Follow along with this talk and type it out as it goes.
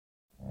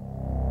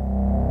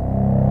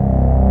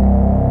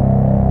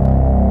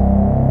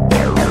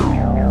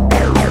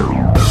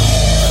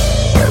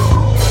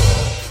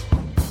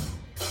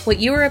What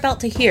you are about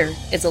to hear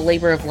is a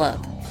labor of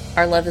love.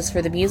 Our love is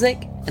for the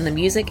music, and the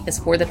music is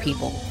for the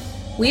people.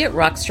 We at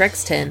Rock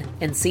Strikes 10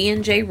 and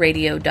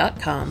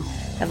CNJRadio.com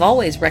have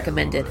always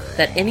recommended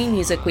that any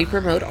music we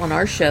promote on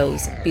our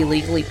shows be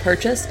legally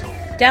purchased,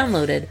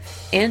 downloaded,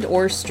 and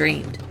or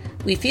streamed.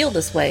 We feel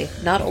this way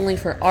not only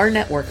for our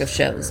network of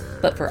shows,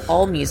 but for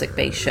all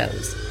music-based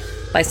shows.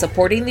 By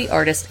supporting the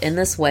artist in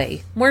this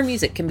way, more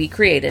music can be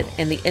created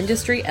and the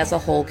industry as a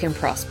whole can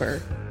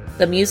prosper.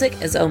 The music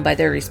is owned by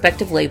their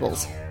respective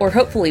labels, or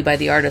hopefully by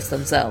the artists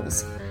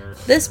themselves.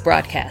 This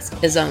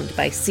broadcast is owned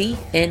by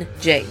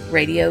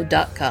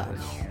CNJRadio.com.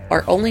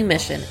 Our only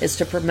mission is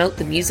to promote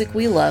the music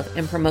we love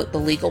and promote the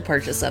legal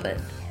purchase of it.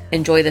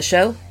 Enjoy the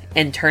show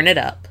and turn it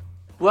up.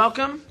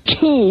 Welcome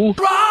to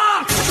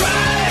Rock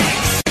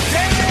Strikes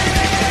 10.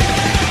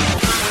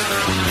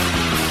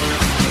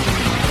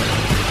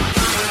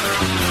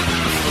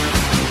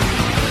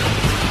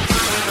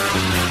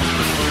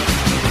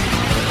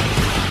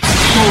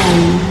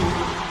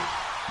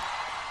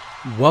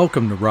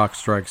 Welcome to Rock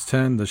Strikes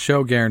 10, the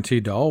show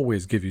guaranteed to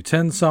always give you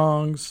 10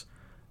 songs,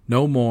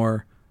 no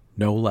more,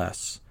 no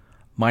less.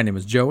 My name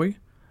is Joey.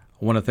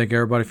 I want to thank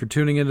everybody for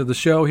tuning into the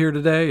show here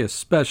today,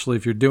 especially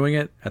if you're doing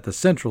it at the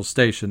central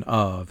station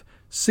of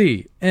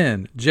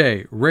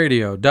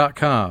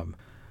CNJRadio.com.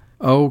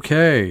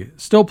 Okay,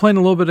 still playing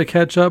a little bit of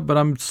catch up, but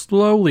I'm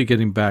slowly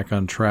getting back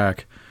on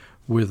track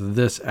with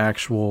this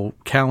actual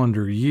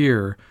calendar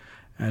year.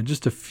 And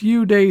just a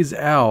few days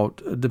out,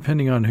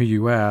 depending on who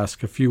you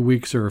ask, a few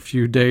weeks or a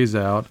few days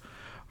out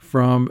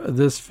from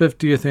this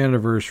 50th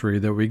anniversary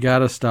that we got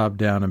to stop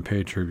down and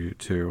pay tribute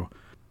to.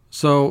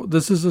 So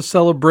this is a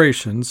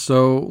celebration,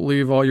 so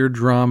leave all your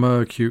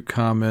drama, cute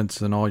comments,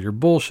 and all your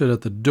bullshit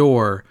at the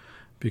door,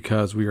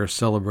 because we are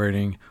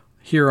celebrating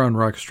here on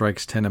Rock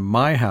Strikes 10 in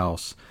my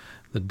house,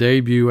 the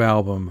debut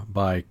album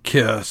by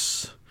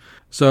Kiss.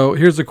 So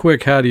here's a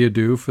quick how do you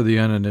do for the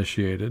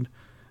uninitiated.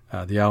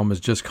 The album is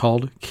just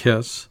called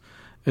Kiss.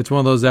 It's one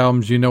of those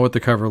albums you know what the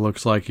cover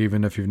looks like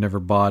even if you've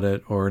never bought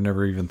it or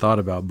never even thought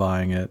about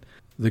buying it.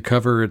 The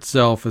cover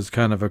itself is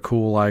kind of a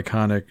cool,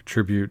 iconic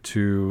tribute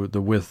to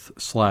the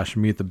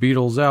With/Meet the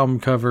Beatles album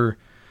cover.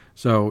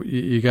 So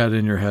you got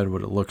in your head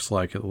what it looks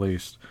like at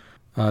least.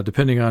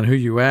 Depending on who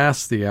you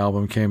ask, the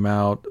album came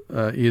out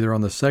either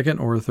on the second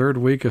or third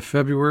week of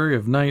February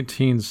of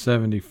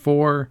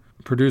 1974.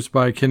 Produced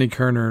by Kenny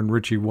Kerner and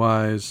Richie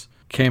Wise.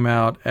 Came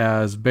out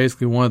as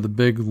basically one of the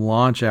big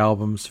launch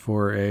albums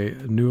for a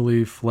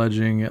newly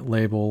fledgling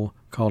label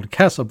called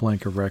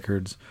Casablanca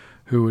Records,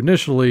 who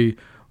initially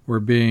were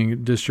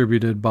being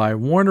distributed by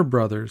Warner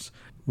Brothers,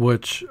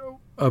 which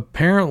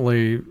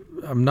apparently,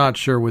 I'm not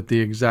sure what the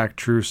exact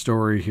true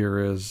story here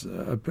is,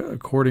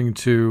 according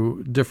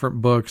to different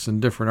books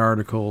and different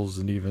articles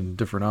and even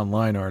different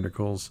online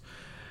articles,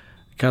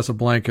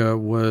 Casablanca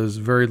was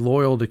very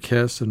loyal to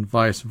Kiss and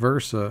vice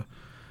versa.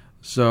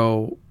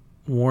 So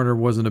Warner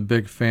wasn't a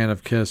big fan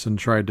of Kiss and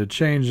tried to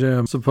change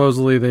him.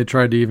 Supposedly they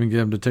tried to even get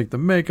him to take the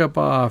makeup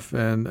off,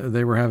 and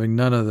they were having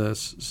none of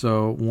this.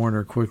 So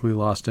Warner quickly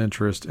lost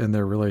interest in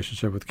their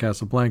relationship with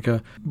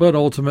Casablanca. But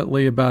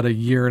ultimately, about a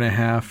year and a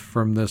half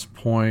from this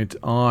point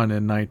on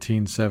in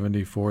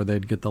 1974,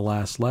 they'd get the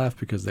last laugh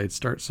because they'd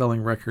start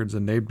selling records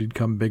and they'd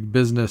become big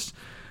business.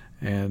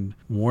 And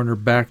Warner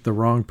backed the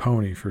wrong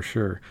pony for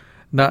sure.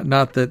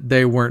 Not that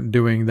they weren't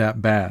doing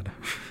that bad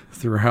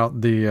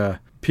throughout the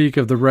peak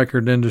of the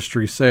record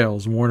industry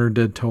sales. Warner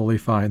did totally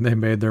fine. They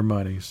made their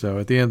money. So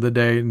at the end of the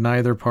day,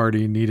 neither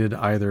party needed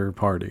either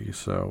party.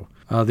 So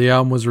the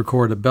album was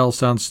recorded at Bell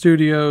Sound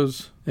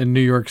Studios in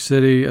New York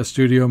City, a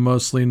studio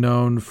mostly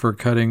known for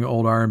cutting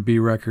old R&B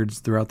records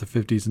throughout the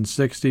 50s and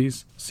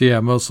 60s. So yeah,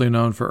 mostly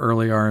known for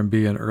early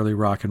R&B and early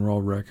rock and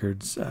roll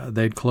records.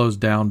 They'd closed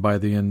down by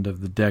the end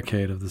of the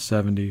decade of the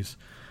 70s.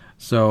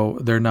 So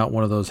they're not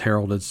one of those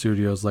heralded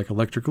studios like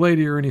Electric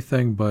Lady or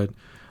anything, but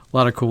a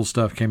lot of cool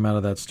stuff came out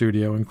of that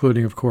studio,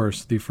 including, of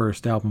course, the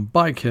first album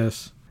by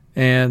Kiss.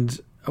 And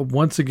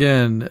once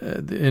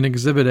again, in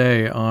Exhibit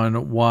A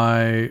on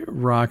why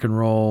rock and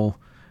roll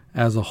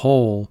as a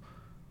whole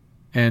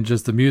and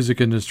just the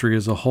music industry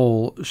as a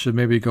whole should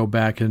maybe go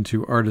back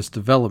into artist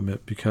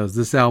development, because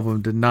this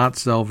album did not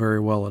sell very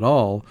well at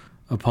all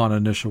upon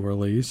initial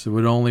release. It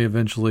would only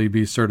eventually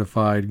be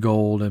certified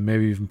gold and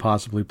maybe even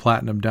possibly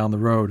platinum down the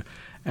road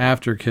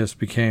after Kiss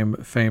became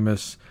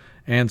famous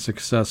and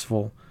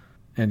successful.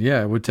 And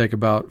yeah, it would take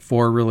about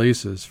 4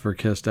 releases for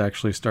Kiss to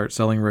actually start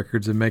selling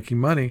records and making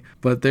money.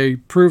 But they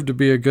proved to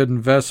be a good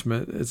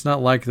investment. It's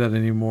not like that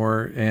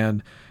anymore.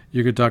 And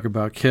you could talk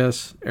about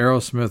Kiss,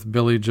 Aerosmith,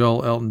 Billy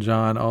Joel, Elton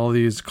John, all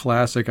these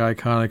classic,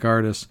 iconic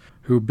artists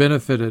who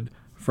benefited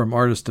from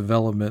artist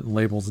development and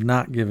labels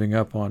not giving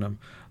up on them.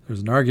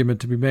 There's an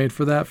argument to be made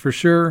for that for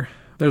sure.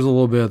 There's a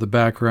little bit of the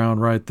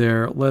background right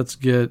there. Let's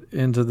get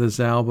into this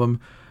album.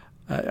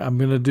 I'm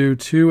going to do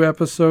 2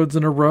 episodes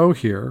in a row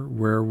here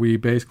where we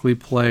basically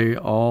play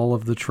all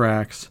of the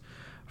tracks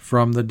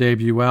from the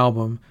debut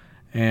album.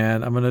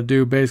 And I'm going to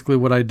do basically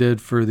what I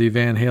did for the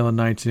Van Halen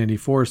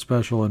 1984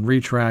 special and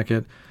retrack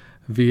it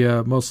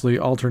via mostly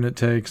alternate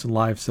takes and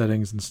live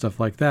settings and stuff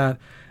like that.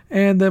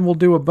 And then we'll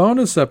do a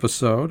bonus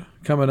episode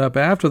coming up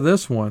after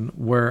this one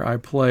where I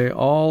play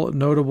all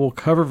notable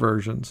cover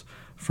versions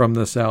from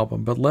this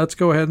album. But let's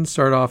go ahead and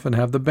start off and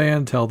have the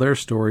band tell their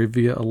story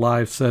via a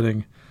live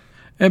setting.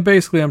 And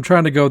basically, I'm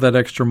trying to go that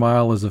extra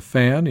mile as a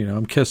fan. You know,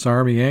 I'm Kiss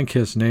Army and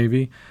Kiss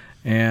Navy.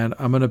 And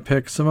I'm going to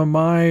pick some of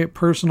my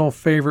personal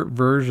favorite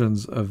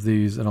versions of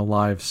these in a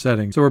live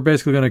setting. So we're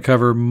basically going to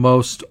cover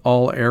most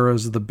all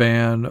eras of the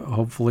band,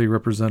 hopefully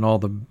represent all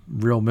the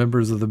real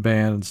members of the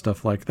band and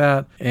stuff like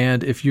that.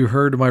 And if you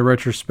heard my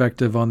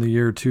retrospective on the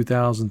year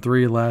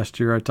 2003 last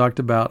year, I talked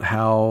about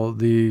how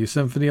the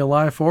Symphony of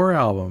Life 4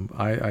 album,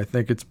 I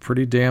think it's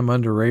pretty damn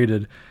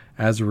underrated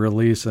as a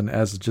release and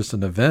as just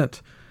an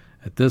event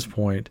at this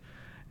point.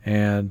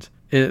 And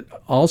it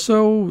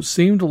also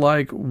seemed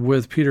like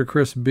with Peter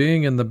Criss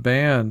being in the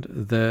band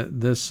that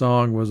this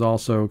song was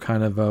also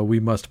kind of a we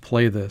must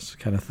play this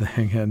kind of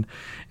thing. And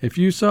if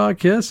you saw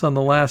Kiss on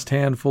the last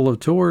handful of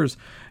tours,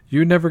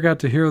 you never got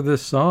to hear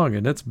this song.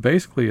 And it's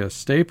basically a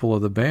staple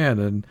of the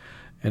band. And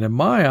in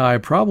my eye,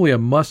 probably a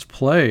must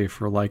play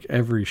for like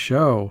every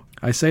show.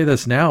 I say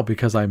this now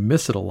because I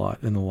miss it a lot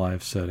in the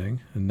live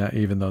setting, and not,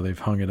 even though they've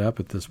hung it up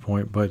at this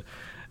point. But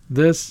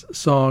this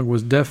song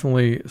was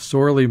definitely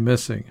sorely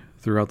missing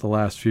throughout the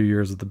last few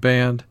years of the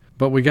band.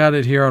 But we got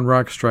it here on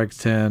Rock Strikes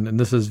 10, and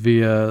this is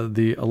via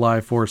the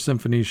Alive 4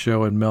 Symphony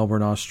show in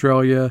Melbourne,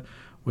 Australia,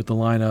 with the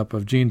lineup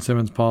of Gene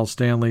Simmons, Paul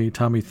Stanley,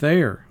 Tommy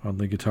Thayer on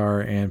the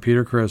guitar, and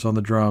Peter Criss on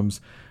the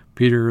drums.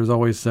 Peter has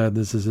always said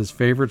this is his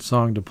favorite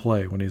song to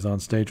play when he's on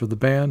stage with the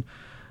band,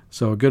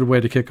 so a good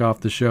way to kick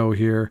off the show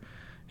here.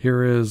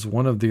 Here is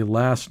one of the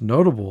last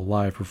notable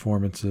live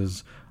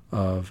performances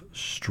of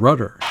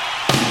Strutter.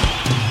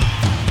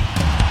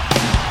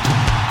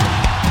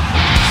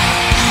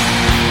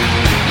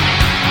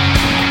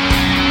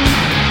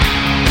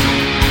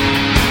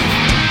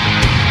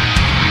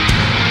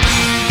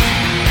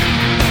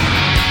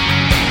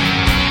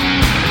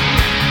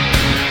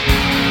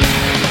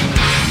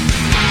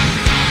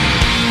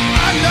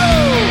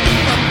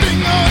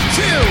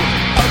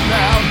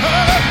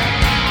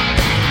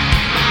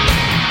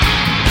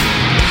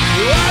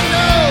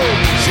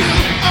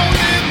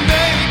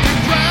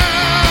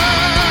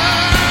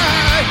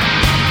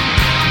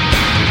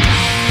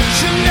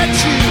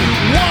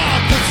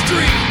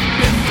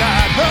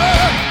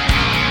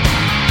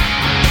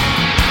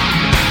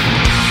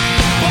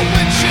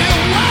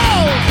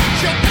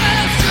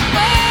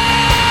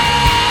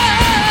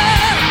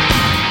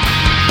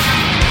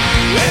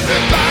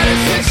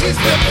 She's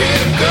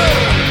looking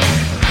good,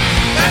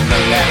 and the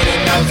lady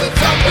knows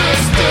it's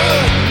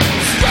understood.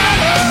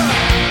 Strutter!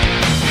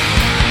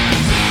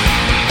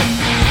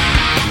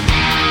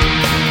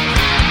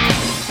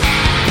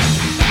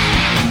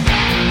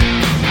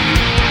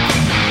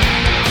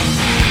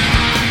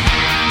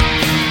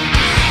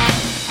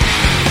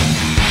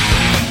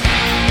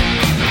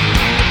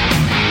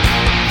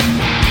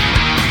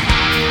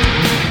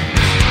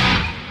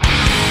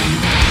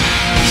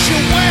 She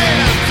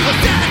wears a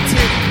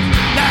tactic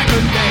like a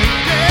lady.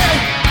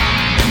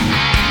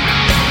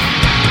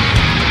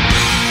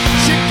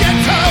 She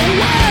gets her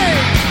way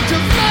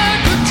just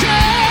like a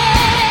child.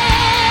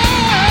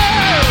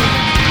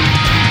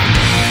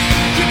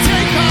 You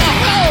take her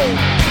home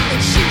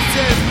and she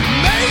says,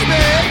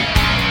 maybe,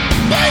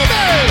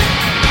 maybe.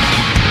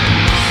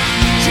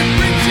 She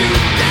brings you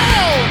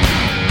down,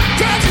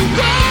 drives you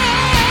wild.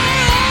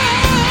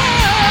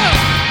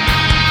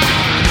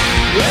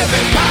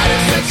 Everybody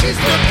says she's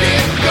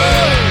looking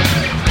good,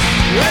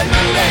 when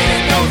the lady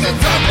knows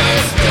it's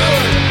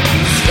understood.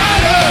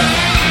 Strutter!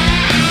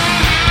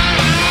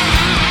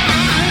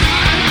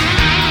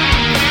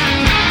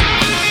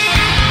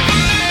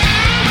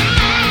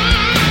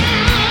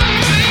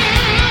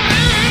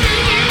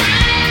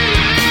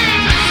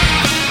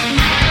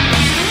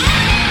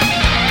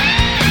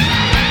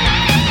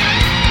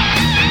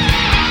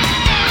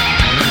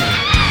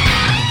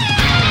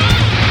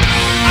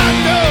 I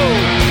know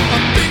a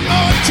thing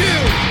or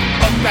two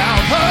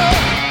about her.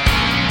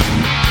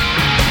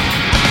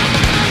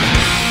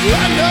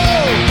 I know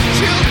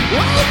she'll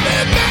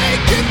only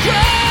make you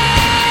cry.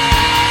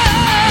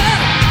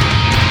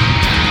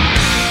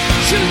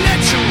 She'll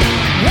let you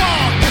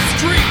walk the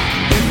street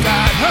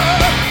without her.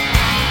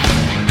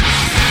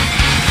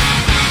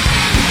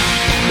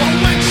 But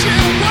when she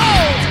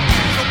walks,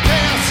 she'll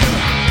pass you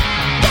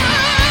by.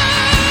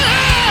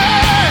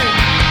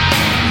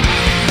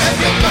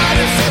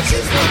 Everybody says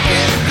she's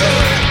looking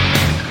good,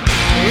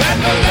 and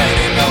the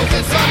lady knows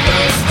it's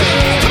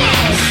understood. Come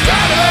on,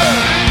 Strutter!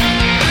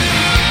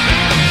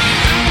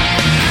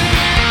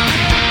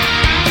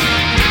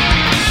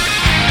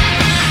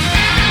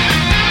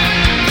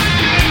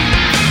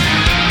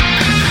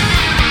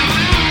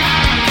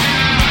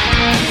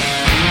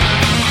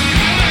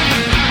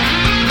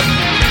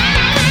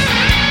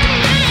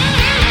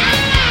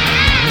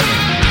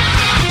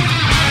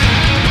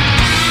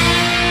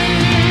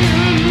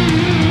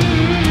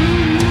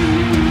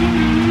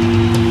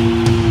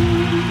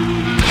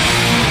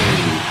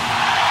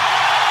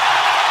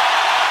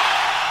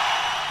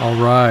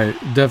 All right.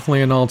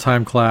 Definitely an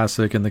all-time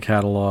classic in the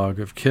catalog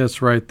of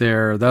Kiss right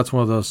there. That's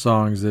one of those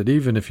songs that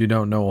even if you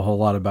don't know a whole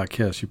lot about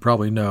Kiss, you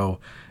probably know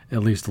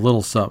at least a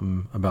little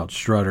something about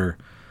Strutter.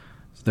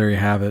 So there you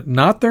have it.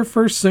 Not their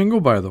first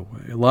single, by the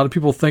way. A lot of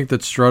people think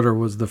that Strutter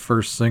was the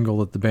first single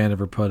that the band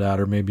ever put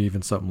out, or maybe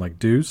even something like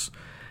Deuce.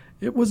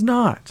 It was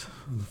not.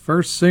 The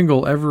first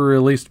single ever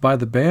released by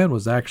the band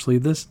was actually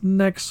this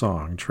next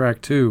song,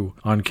 track 2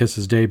 on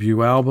Kiss's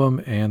debut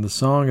album, and the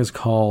song is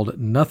called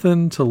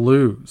Nothing to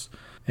Lose.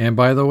 And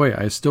by the way,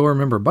 I still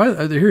remember,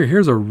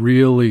 here's a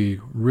really,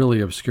 really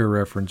obscure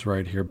reference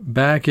right here.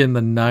 Back in the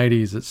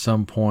 90s at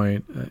some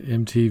point,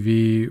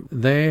 MTV,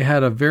 they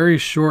had a very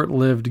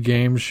short-lived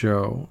game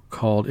show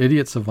called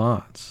Idiot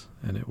Savants,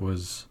 and it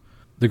was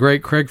the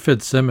great Craig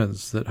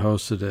Fitzsimmons that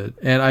hosted it.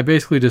 And I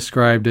basically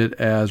described it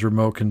as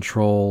Remote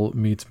Control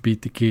meets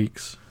Beat the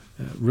Geeks.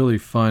 A really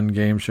fun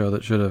game show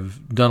that should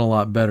have done a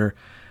lot better.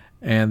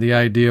 And the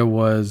idea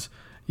was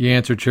you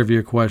answer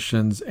trivia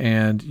questions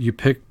and you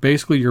pick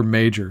basically your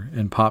major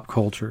in pop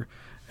culture.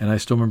 And I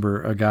still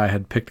remember a guy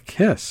had picked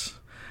Kiss.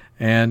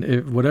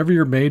 And whatever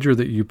your major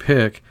that you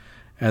pick,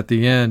 at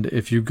the end,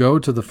 if you go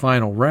to the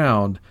final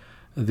round,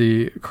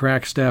 the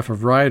crack staff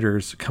of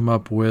writers come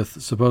up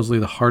with supposedly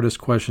the hardest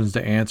questions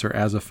to answer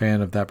as a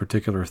fan of that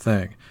particular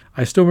thing.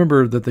 I still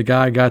remember that the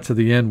guy got to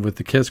the end with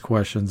the Kiss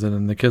questions, and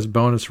in the Kiss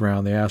bonus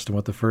round, they asked him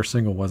what the first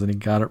single was, and he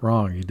got it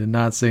wrong. He did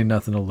not say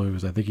Nothing to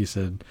Lose. I think he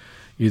said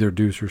either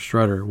Deuce or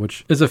Strutter,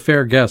 which is a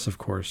fair guess, of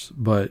course.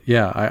 But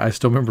yeah, I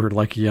still remember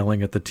like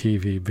yelling at the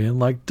TV, being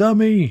like,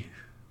 dummy!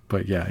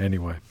 But yeah,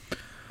 anyway.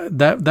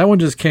 That one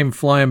just came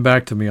flying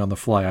back to me on the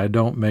fly. I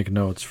don't make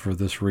notes for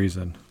this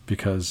reason,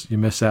 because you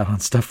miss out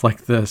on stuff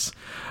like this.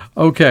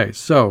 Okay,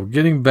 so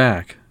getting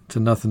back to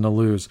Nothing to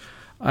Lose.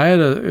 I had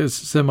a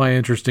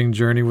semi-interesting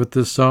journey with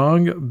this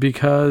song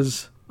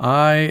because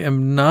I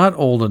am not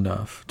old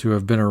enough to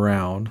have been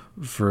around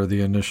for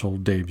the initial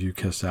debut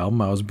Kiss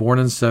album. I was born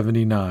in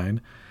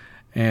 79,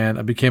 and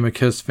I became a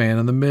Kiss fan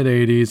in the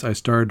mid-80s. I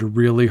started to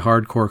really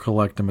hardcore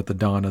collect them at the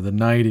dawn of the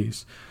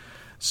 90s.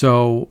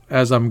 So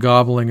as I'm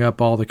gobbling up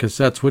all the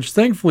cassettes, which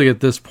thankfully at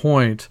this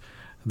point,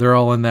 they're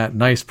all in that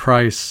nice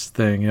price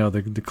thing,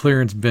 the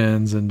clearance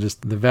bins and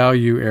just the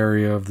value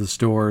area of the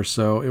store.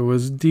 So it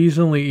was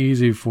decently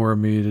easy for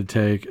me to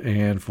take a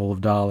handful of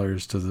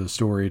dollars to the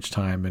store each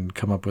time and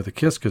come up with a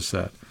Kiss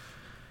cassette.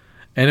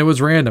 And it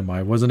was random.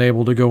 I wasn't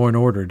able to go in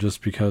order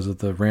just because of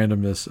the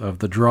randomness of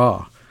the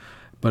draw.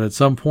 But at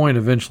some point,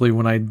 eventually,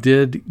 when I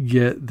did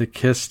get the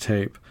Kiss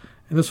tape,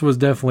 and this was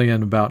definitely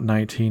in about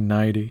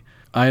 1990,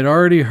 I had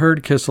already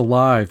heard Kiss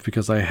Alive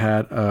because I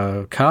had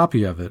a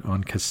copy of it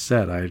on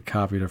cassette. I had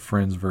copied a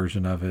friend's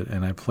version of it,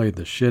 and I played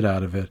the shit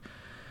out of it.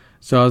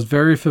 So I was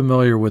very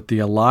familiar with the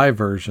Alive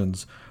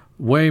versions,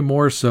 way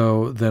more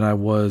so than I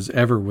was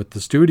ever with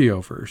the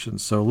studio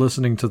versions. So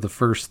listening to the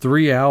first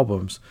 3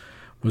 albums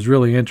was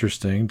really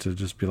interesting to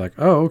just be like,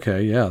 oh,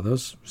 okay, yeah,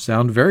 those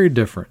sound very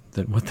different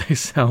than what they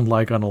sound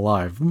like on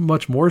Alive.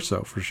 Much more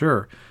so, for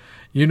sure.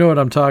 You know what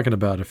I'm talking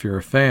about if you're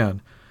a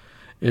fan.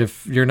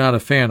 If you're not a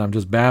fan, I'm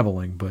just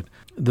babbling. But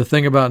the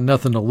thing about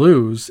Nothing to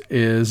Lose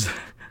is,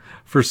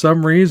 for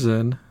some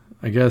reason,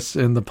 I guess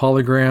in the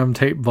Polygram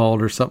tape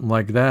vault or something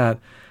like that,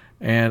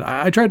 and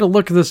I tried to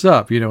look this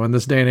up, in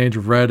this day and age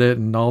of Reddit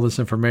and all this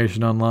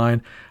information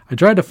online. I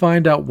tried to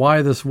find out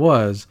why this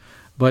was,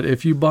 but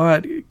if you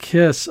bought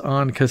Kiss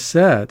on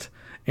cassette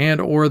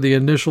and or the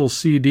initial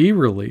CD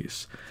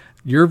release,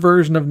 your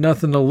version of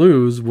Nothing to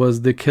Lose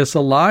was the Kiss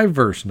Alive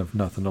version of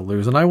Nothing to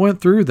Lose. And I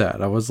went through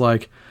that. I was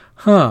like,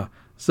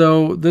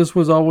 so this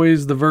was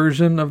always the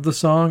version of the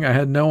song. I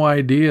had no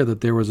idea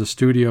that there was a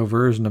studio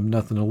version of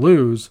Nothing to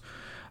Lose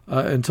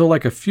until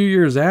like a few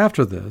years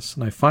after this.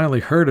 And I finally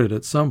heard it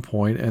at some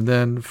point. And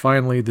then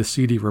finally the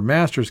CD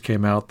remasters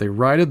came out. They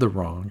righted the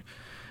wrong.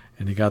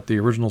 And you got the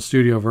original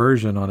studio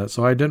version on it.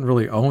 So I didn't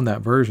really own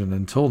that version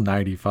until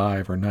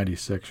 95 or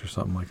 96 or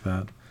something like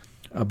that.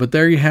 But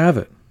there you have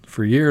it.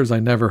 For years, I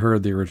never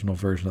heard the original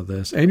version of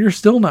this, and you're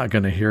still not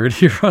going to hear it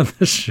here on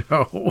this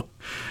show.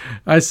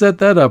 I set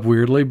that up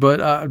weirdly,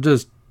 but I'm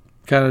just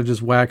kind of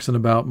just waxing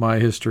about my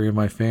history and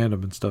my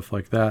fandom and stuff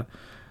like that.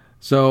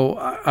 So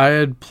I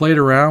had played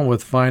around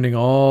with finding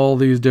all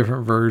these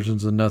different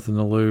versions of Nothing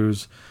to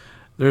Lose.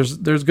 There's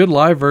good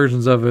live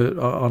versions of it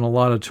on a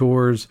lot of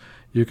tours.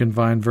 You can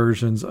find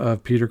versions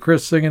of Peter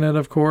Criss singing it,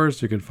 of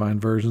course. You can find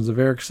versions of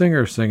Eric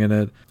Singer singing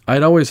it.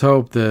 I'd always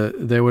hoped that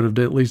they would have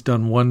at least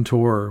done one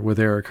tour with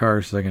Eric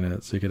Carr singing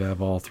it, so you could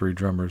have all 3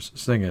 drummers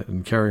sing it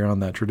and carry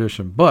on that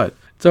tradition. But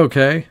it's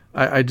okay.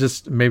 I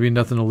just, maybe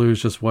Nothing to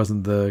Lose just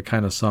wasn't the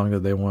kind of song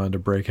that they wanted to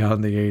break out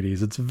in the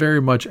 80s. It's very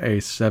much a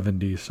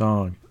 70s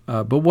song.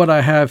 But what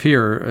I have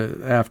here,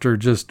 after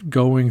just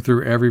going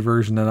through every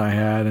version that I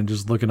had and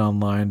just looking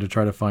online to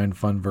try to find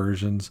fun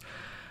versions,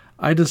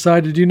 I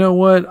decided, you know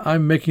what?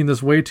 I'm making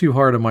this way too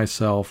hard on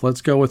myself.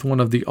 Let's go with one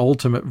of the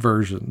ultimate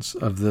versions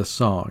of this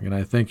song. And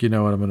I think you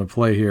know what I'm going to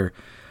play here.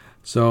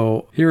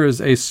 So here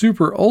is a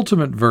super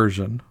ultimate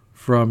version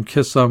from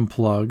Kiss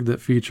Unplugged that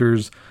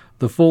features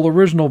the full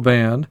original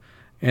band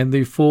and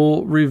the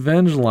full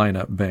Revenge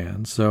lineup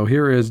band. So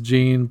here is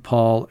Gene,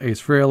 Paul,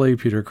 Ace Frehley,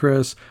 Peter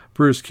Criss,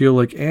 Bruce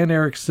Kulick, and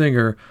Eric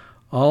Singer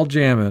all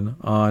jamming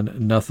on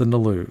Nothing to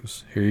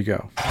Lose. Here you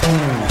go.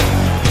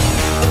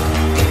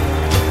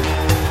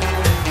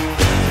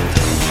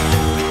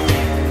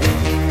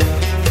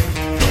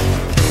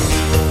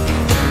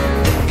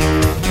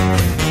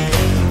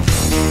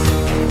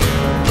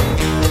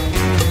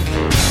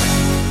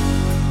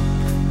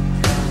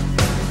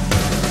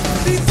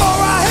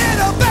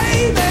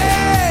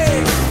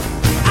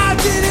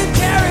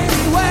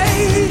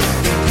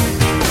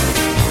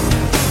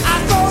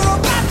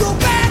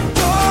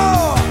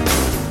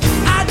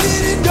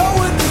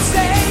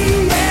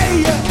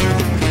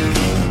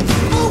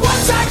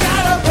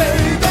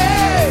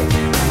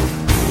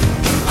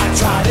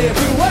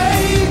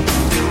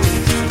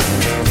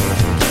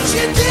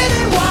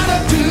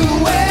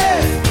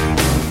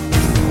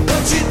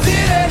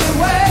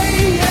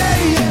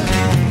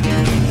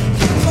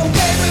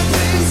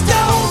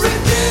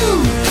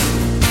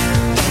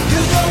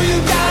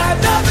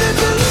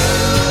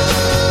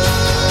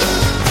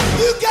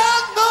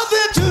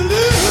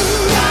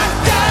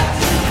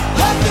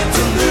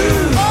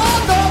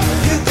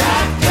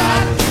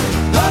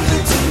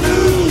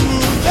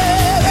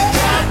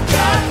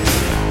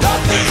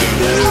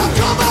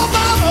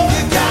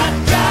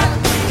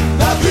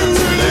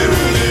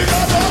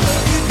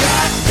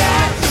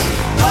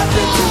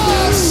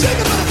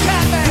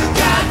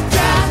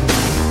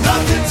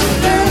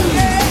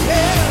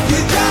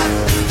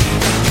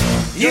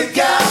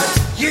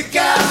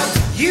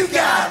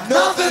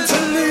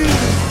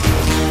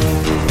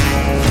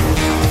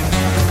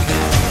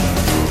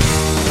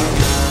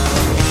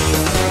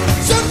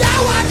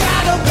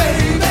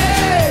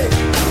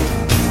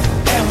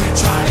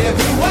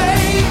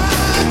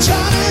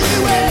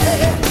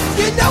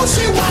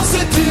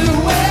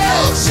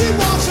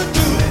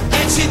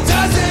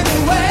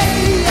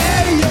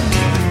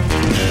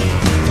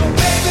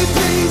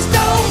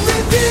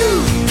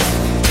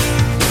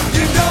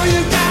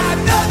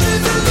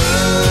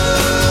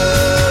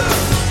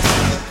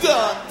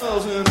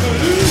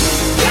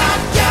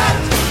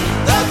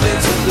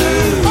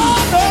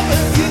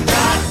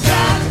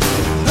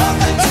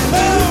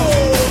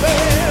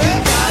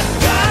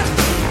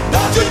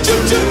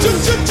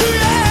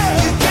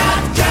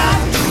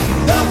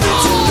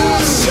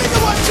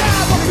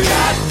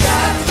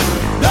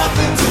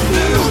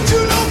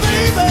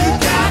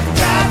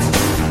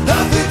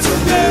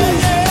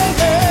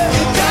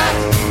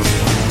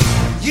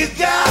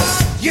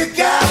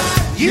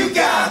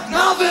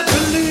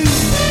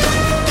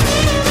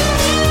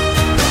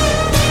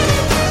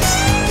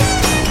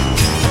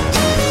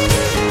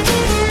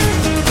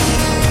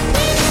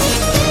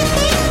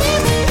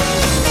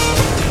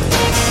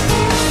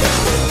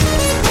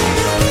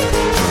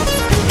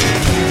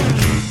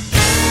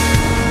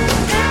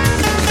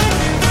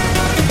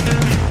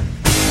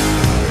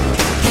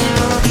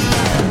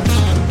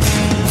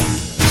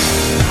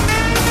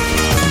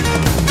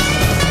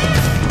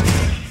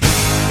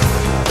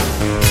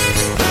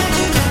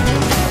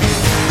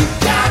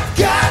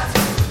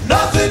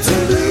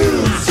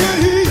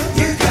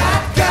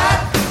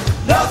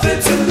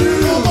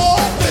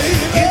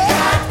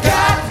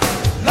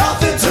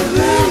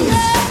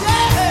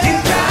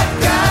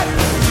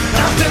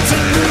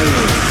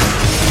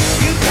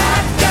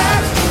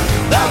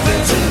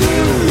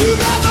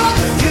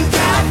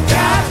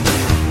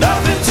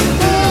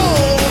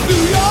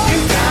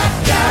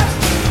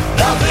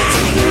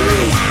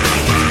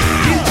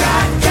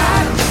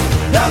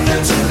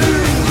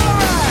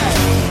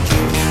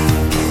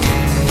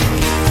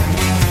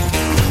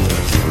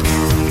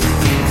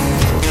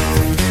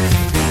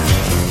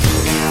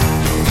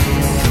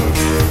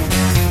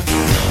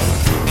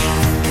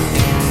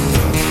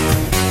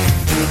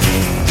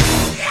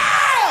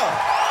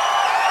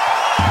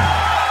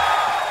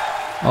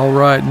 All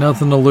right,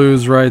 Nothing to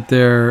Lose right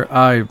there.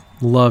 I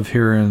love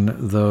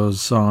hearing those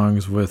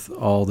songs with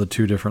all the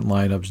two different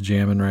lineups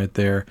jamming right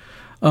there.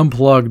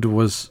 Unplugged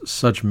was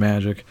such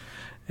magic.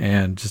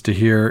 And just to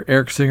hear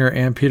Eric Singer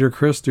and Peter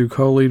Criss do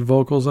co-lead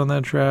vocals on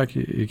that track,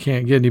 you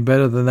can't get any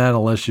better than that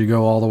unless you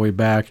go all the way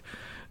back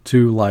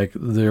to like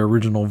the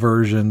original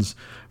versions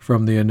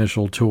from the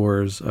initial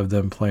tours of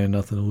them playing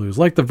Nothing to Lose,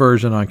 like the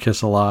version on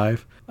Kiss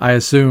Alive. I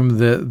assume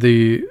that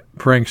the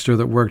prankster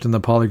that worked in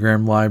the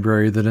Polygram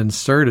library that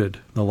inserted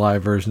the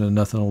live version of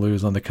Nothing to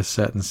Lose on the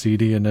cassette and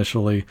CD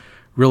initially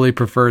really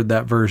preferred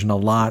that version a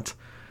lot.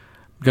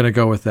 I'm going to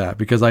go with that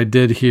because I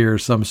did hear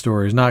some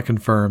stories, not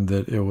confirmed,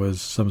 that it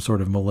was some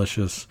sort of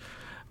malicious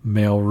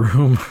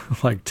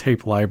mailroom like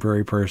tape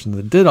library person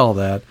that did all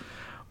that.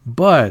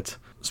 But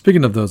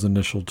speaking of those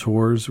initial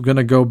tours, we're going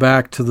to go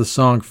back to the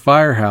song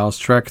Firehouse,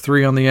 track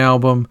 3 on the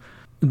album.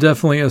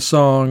 Definitely a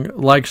song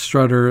like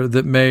Strutter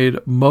that made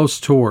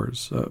most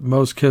tours.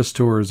 Most Kiss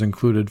tours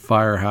included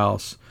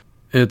Firehouse.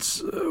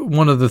 It's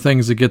one of the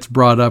things that gets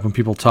brought up when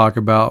people talk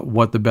about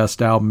what the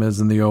best album is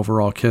in the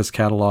overall Kiss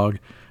catalog.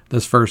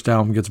 This first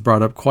album gets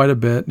brought up quite a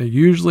bit, and it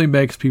usually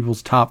makes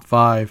people's top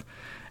 5.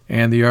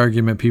 And the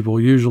argument people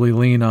usually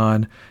lean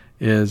on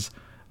is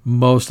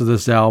most of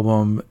this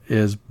album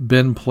is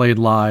been played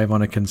live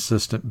on a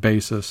consistent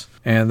basis.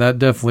 And that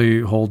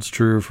definitely holds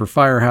true for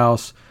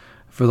Firehouse.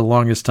 For the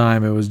longest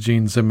time, it was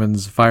Gene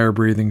Simmons'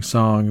 fire-breathing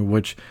song,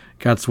 which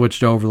got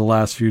switched over the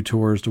last few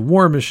tours to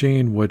War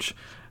Machine, which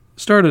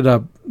started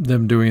up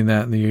them doing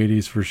that in the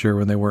 80s for sure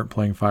when they weren't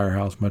playing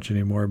Firehouse much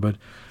anymore. But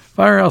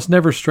Firehouse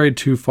never strayed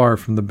too far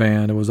from the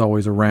band. It was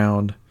always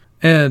around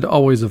and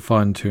always a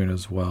fun tune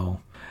as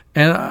well.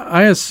 And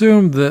I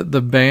assume that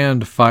the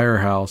band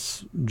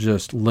Firehouse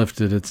just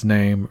lifted its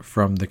name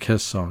from the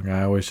Kiss song.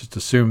 I always just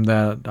assumed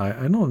that.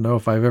 I don't know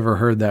if I've ever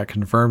heard that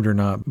confirmed or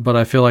not, but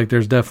I feel like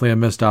there's definitely a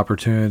missed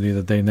opportunity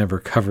that they never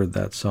covered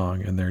that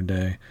song in their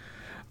day.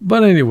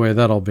 But anyway,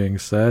 that all being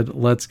said,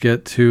 let's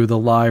get to the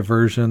live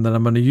version that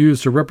I'm going to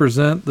use to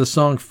represent the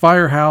song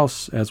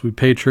Firehouse as we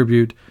pay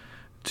tribute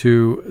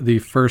to the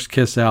first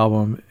Kiss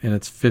album in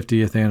its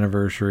 50th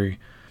anniversary.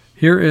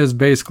 Here is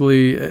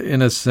basically,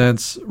 in a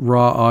sense,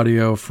 raw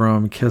audio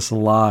from Kiss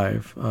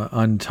Alive,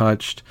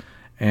 untouched,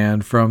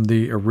 and from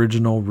the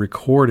original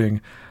recording,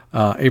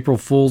 April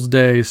Fool's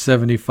Day,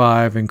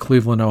 75 in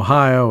Cleveland,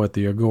 Ohio, at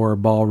the Agora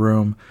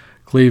Ballroom.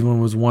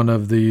 Cleveland was one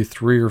of the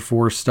 3 or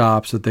 4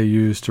 stops that they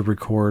used to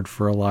record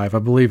for Alive. I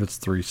believe it's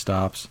 3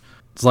 stops.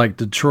 It's like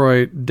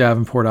Detroit,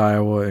 Davenport,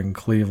 Iowa, and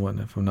Cleveland,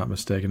 if I'm not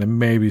mistaken, and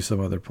maybe some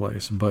other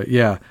place. But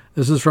yeah,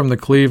 this is from the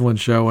Cleveland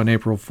show on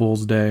April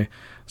Fool's Day.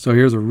 So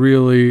here's a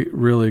really,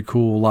 really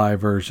cool live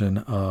version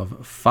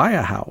of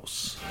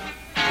Firehouse.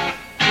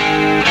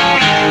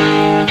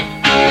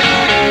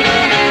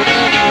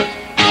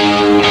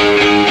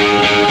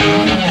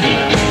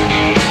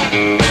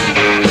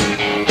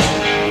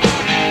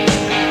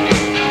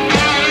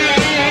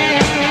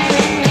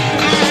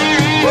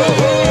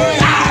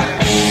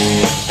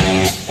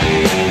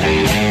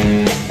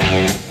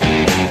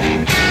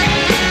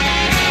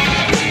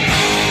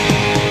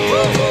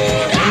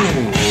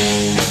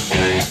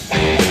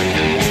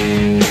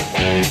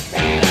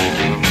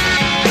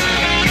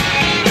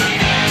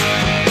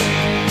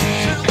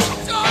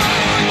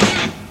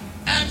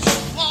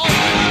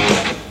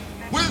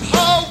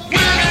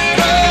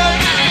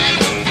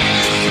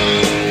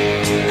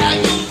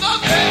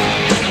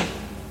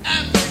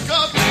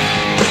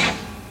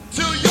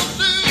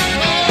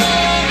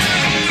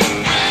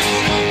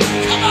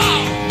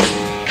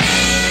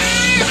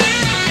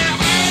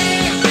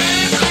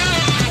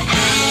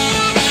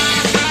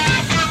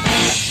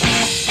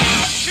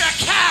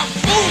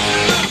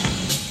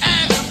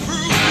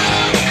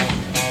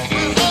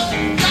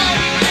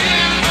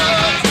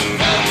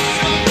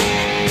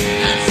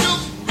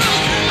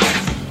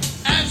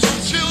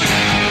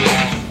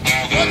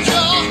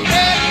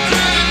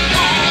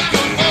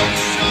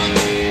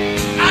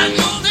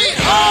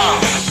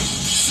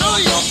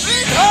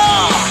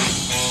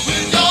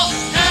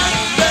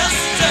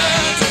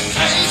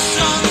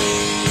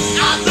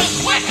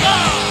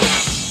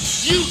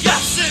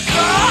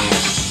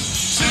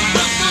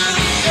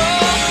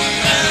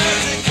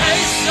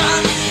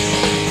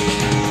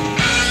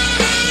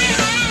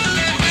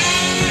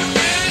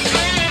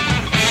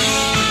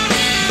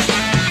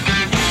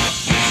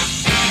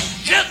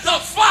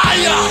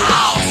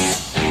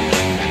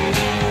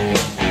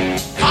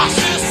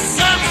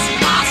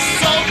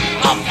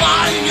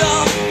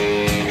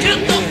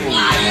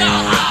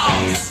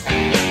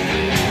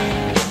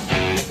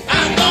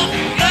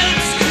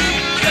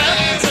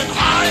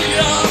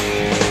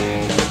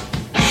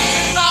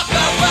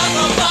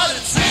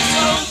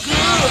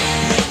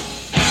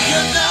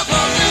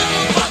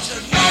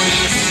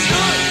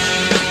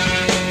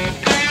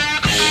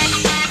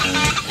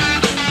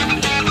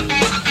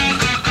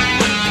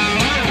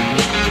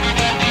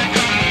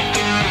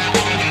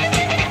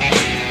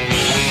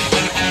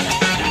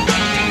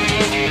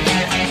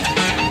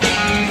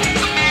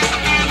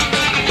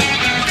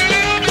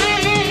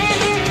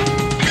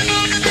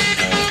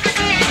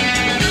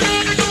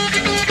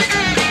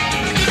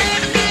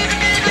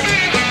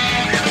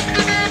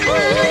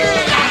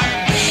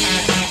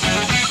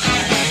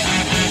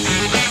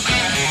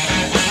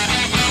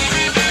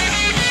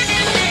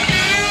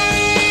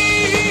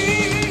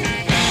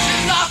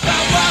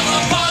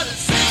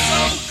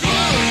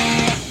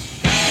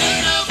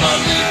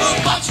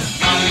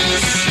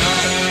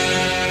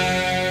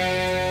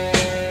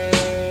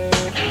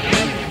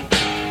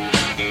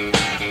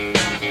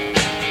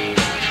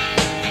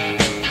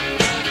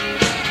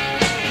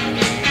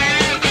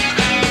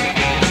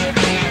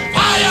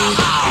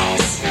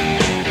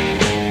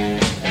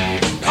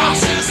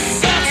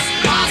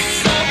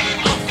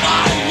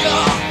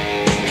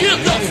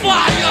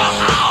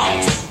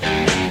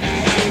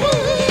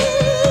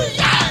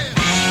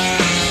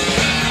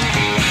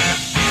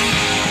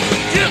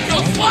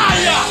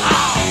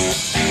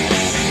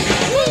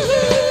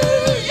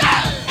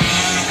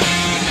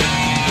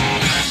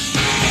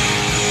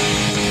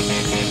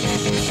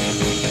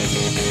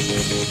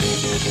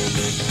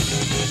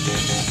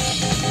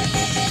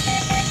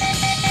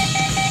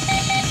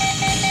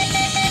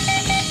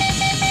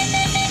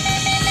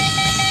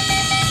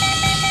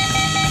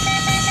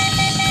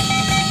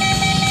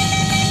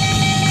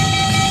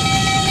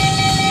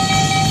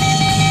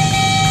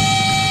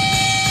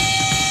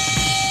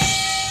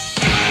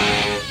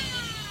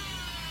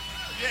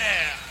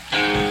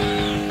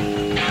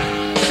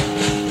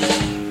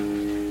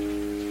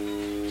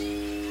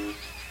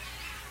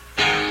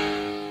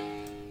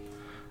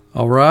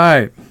 All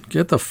right,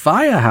 get the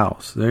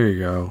Firehouse. There you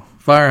go.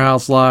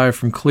 Firehouse Live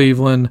from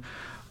Cleveland,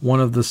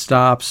 one of the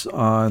stops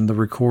on the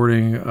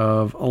recording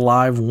of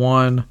Alive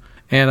 1.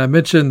 And I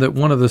mentioned that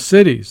one of the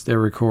cities they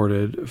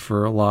recorded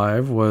for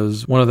Alive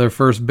was one of their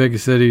first big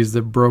cities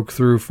that broke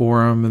through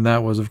for them, and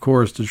that was, of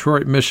course,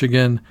 Detroit,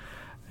 Michigan.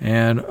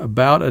 And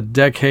about a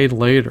decade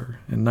later,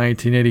 in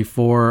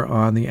 1984,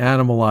 on the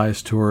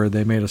Animalize tour,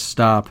 they made a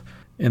stop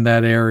in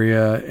that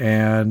area,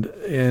 and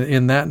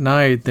in that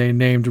night, they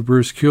named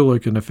Bruce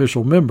Kulick an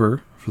official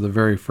member for the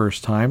very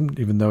first time,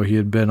 even though he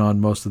had been on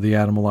most of the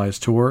Animalize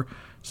tour,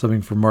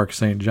 something for Mark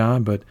St.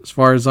 John. But as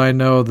far as I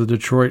know, the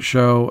Detroit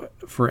show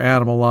for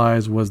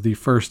Animalize was the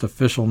first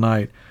official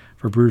night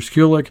for Bruce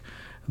Kulick.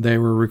 They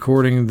were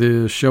recording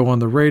the show on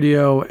the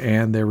radio,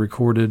 and they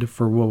recorded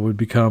for what would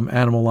become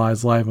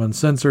Animalize Live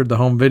Uncensored, the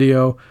home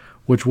video,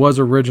 which was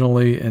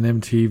originally an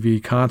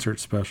MTV concert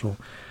special.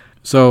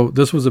 So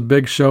this was a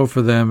big show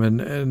for them,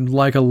 and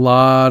like a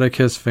lot of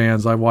Kiss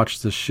fans, I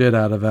watched the shit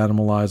out of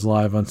Animalize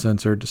Live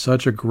Uncensored.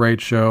 Such a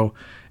great show.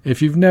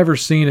 If you've never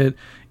seen it,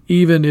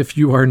 even if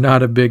you are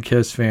not a big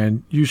Kiss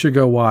fan, you should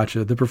go watch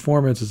it. The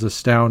performance is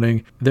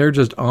astounding. They're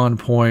just on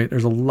point.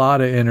 There's a lot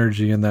of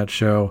energy in that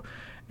show.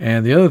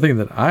 And the other thing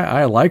that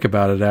I like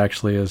about it,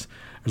 actually, is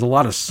there's a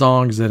lot of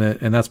songs in it,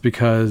 and that's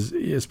because,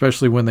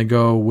 especially when they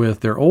go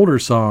with their older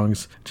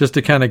songs, just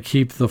to kind of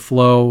keep the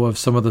flow of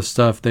some of the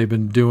stuff they've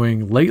been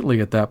doing lately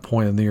at that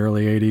point in the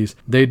early 80s,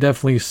 they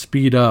definitely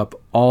speed up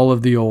all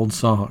of the old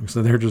songs.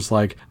 And they're just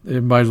like,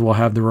 they might as well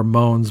have the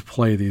Ramones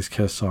play these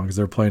Kiss songs.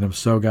 They're playing them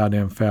so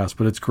goddamn fast,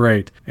 but it's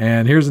great.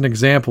 And here's an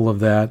example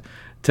of that.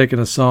 Taking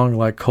a song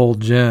like Cold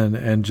Gin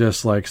and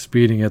just like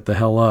speeding it the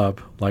hell up,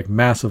 like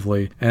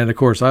massively. And of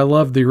course, I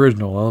love the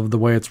original. I love the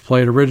way it's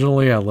played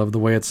originally. I love the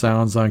way it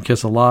sounds on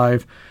Kiss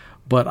Alive.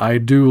 But I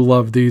do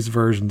love these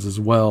versions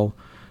as well.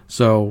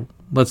 So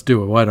let's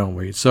do it, why don't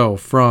we? So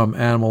from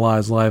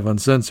Animalize Live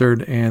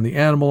Uncensored and the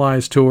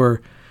Animalize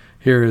tour,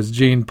 here is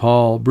Gene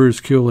Paul,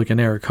 Bruce Kulick, and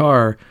Eric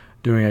Carr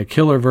doing a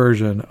killer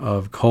version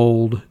of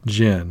Cold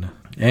Gin.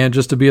 And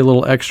just to be a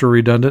little extra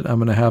redundant, I'm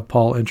going to have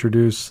Paul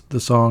introduce the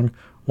song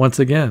once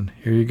again.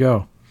 Here you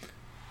go.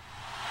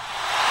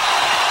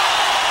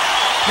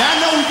 Now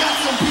I know we got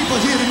some people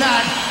here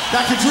tonight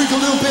that can drink a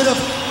little bit of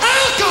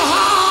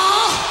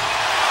alcohol.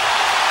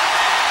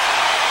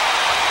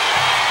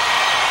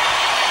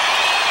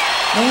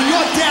 Now when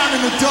you're down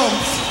in the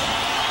dumps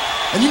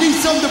and you need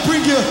something to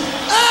bring you up,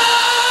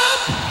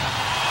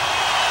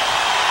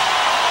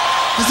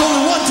 there's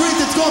only one drink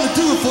that's going to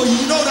do it for you.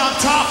 You know what I'm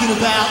talking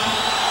about.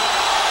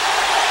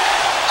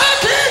 I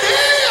can't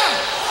hear you.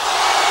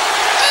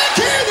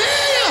 Can't hear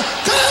you!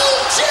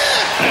 Cold Gin!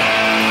 Come on!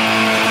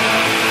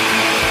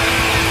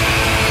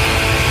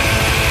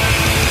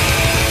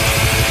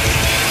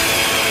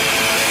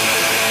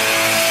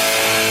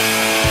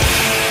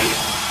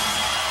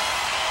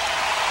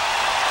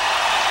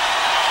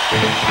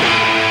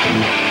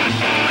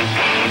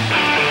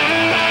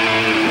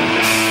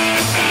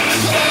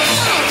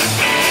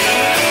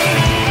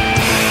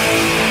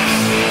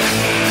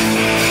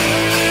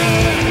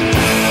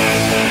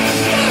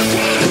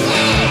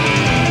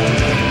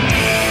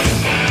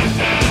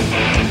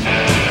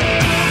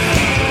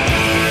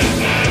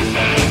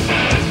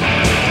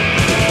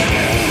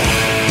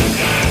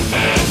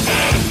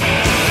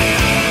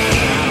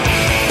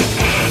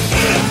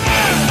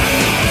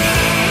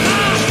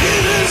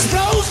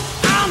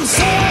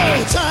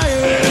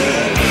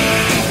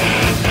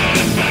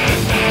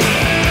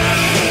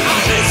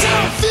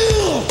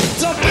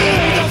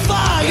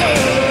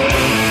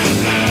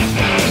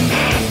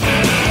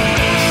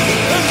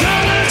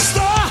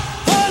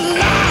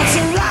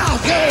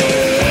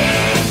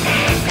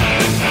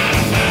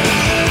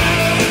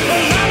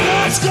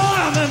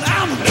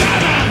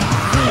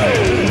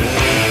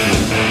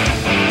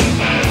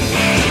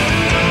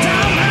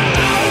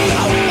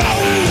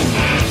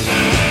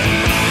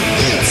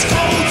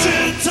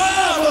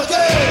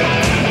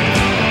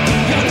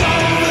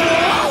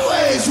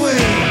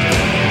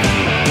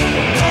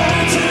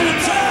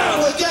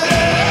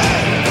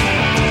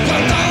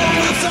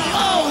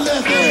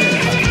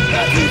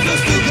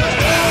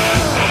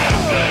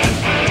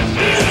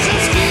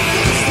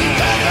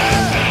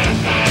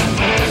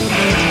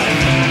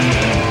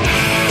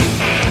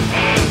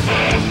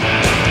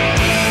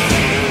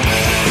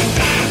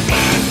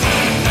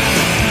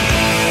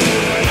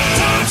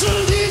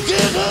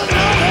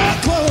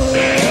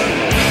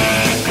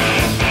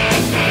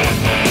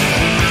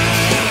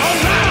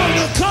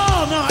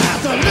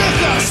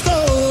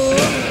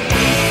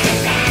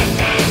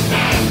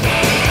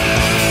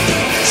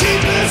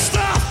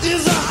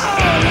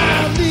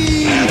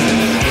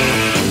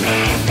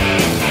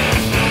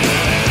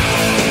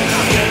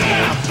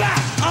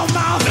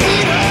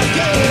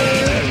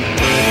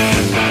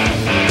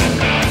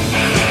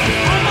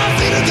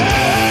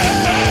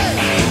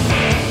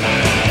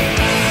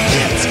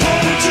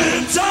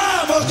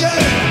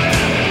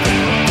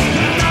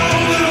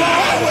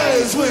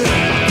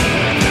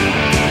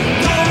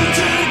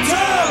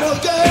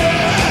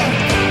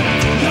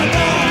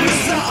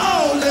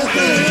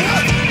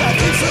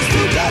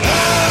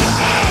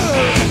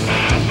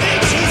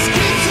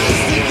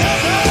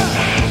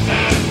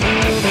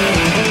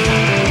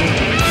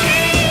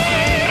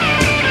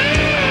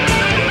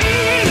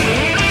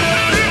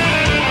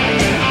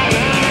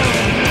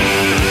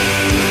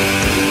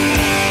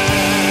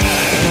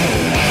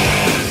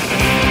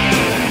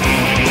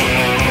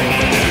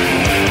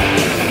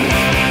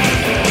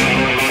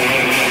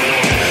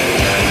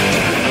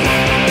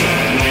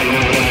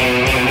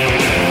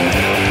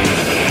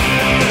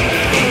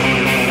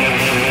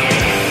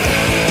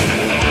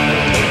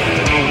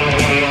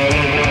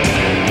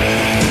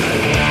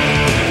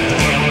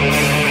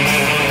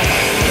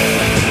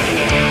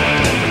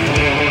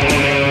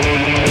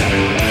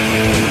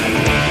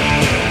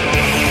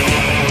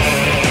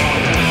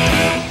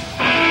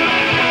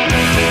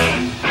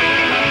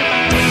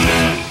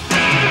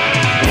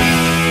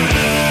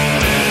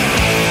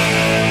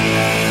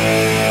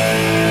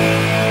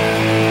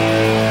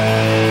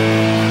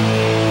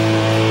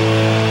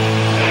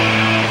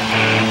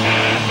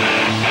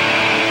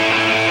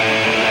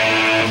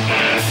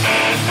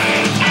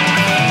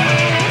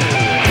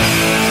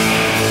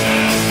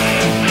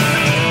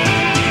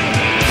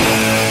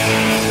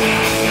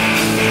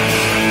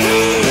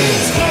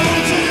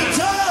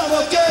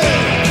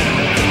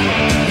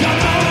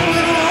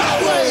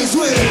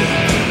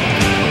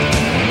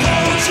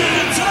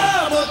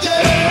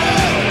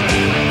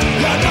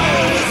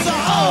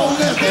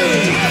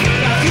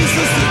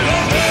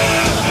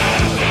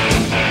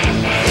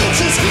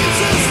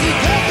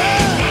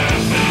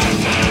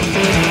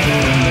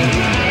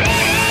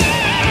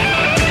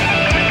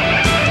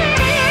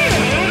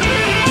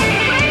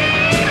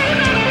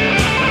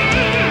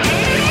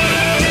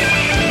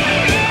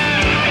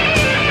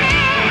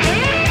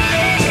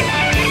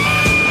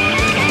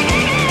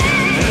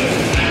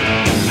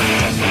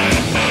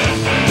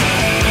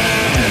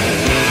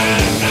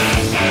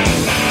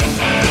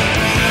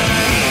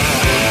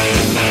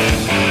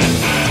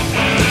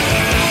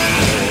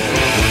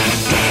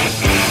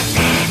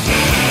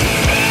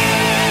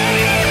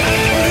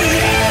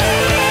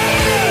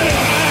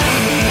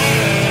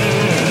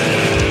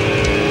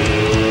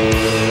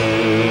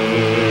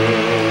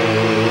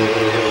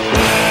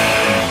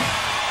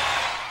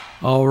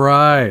 All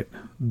right.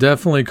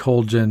 Definitely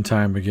Cold Gin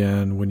time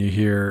again when you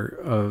hear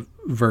a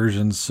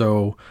version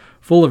so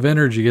full of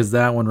energy as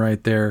that one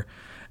right there.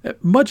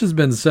 Much has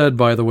been said,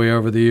 by the way,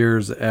 over the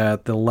years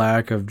at the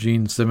lack of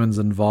Gene Simmons'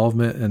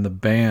 involvement in the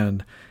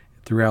band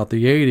throughout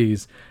the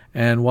 80s.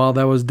 And while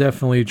that was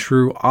definitely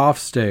true off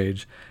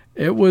stage,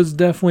 it was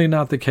definitely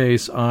not the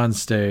case on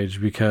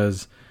stage,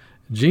 because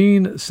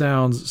Gene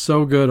sounds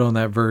so good on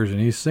that version.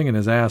 He's singing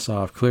his ass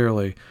off,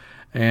 clearly.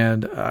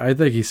 And I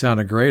think he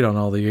sounded great on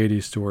all the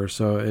 80s tours.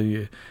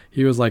 So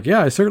he was like,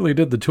 yeah, I certainly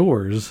did the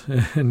tours.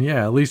 And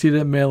yeah, at least he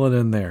didn't mail it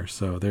in there.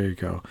 So there you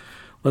go.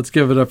 Let's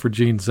give it up for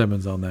Gene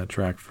Simmons on that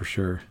track for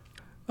sure.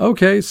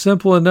 Okay,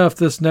 simple enough.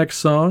 This next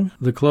song,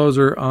 the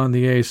closer on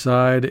the A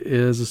side,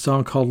 is a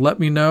song called Let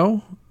Me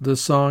Know.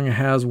 This song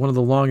has one of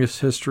the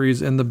longest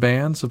histories in the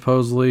band.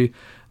 Supposedly,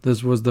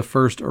 this was the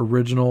first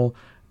original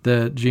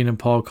that Gene and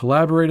Paul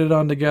collaborated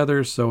on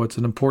together. So it's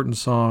an important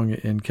song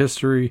in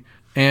history.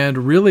 And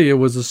really, it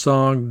was a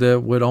song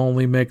that would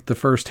only make the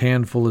first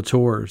handful of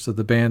tours that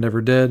the band ever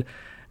did.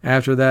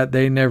 After that,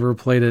 they never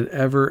played it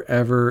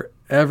ever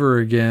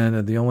again.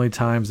 And the only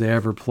times they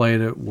ever played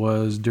it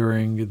was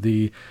during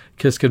the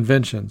KISS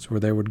conventions,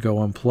 where they would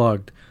go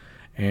unplugged.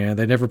 And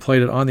they never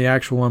played it on the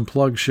actual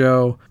Unplugged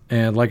show.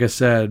 And like I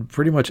said,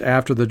 pretty much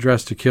after the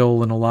Dress to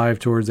Kill and Alive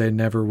tours, they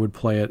never would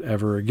play it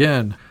ever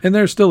again. And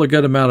there's still a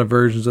good amount of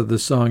versions of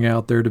this song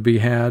out there to be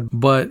had.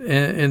 But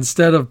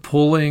instead of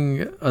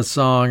pulling a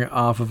song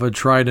off of a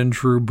tried and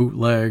true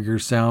bootleg or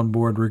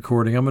soundboard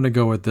recording, I'm going to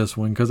go with this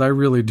one because I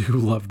really do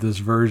love this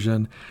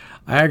version.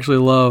 I actually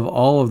love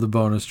all of the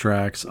bonus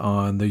tracks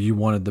on the You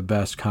Wanted the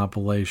Best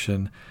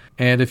compilation.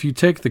 And if you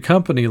take the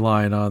company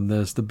line on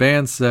this, the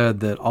band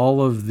said that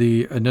all of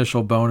the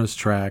initial bonus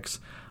tracks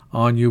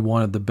on You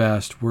Wanted the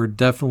Best were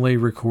definitely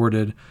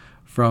recorded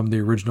from the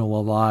original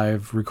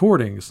Alive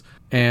recordings.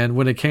 And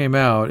when it came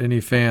out, any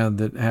fan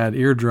that had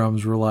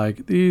eardrums were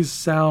like, these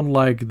sound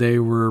like they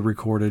were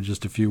recorded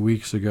just a few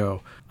weeks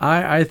ago.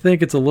 I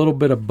think it's a little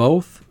bit of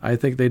both. I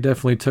think they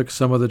definitely took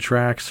some of the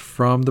tracks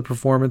from the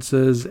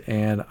performances,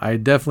 and I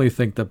definitely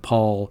think that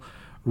Paul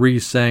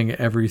re-sang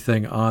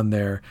everything on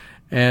there.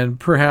 And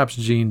perhaps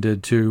Gene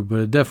did too, but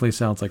it definitely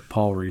sounds like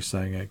Paul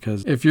re-sang it.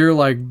 Because if you're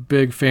like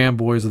big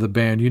fanboys of the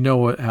band, you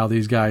know how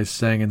these guys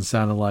sang and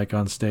sounded like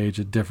on stage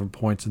at different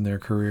points in their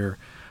career.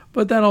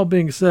 But that all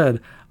being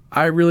said,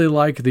 I really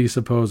like the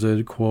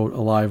supposed, quote,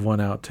 Alive One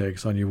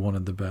outtakes on You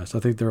Wanted the Best. I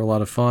think they're a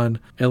lot of fun.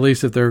 At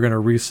least if they're going to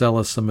resell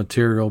us some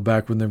material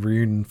back when the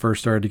reunion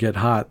first started to get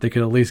hot, they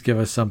could at least give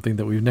us something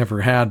that we've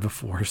never had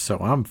before. So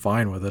I'm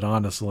fine with it,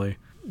 honestly.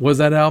 Was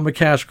that album a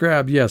cash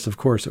grab? Yes, of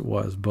course it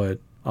was, but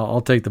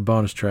I'll take the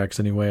bonus tracks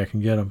any way I can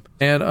get them.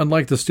 And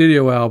unlike the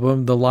studio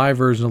album, the live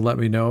version of Let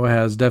Me Know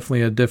has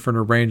definitely a different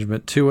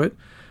arrangement to it,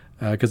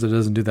 because it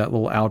doesn't do that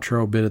little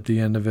outro bit at the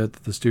end of it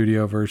that the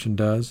studio version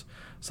does.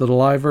 So the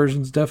live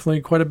version is definitely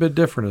quite a bit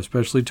different,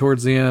 especially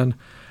towards the end.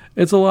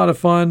 It's a lot of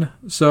fun,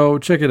 so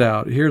check it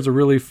out. Here's a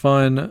really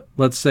fun,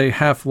 let's say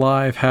half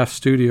live, half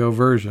studio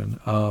version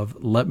of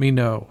Let Me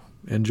Know.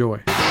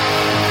 Enjoy.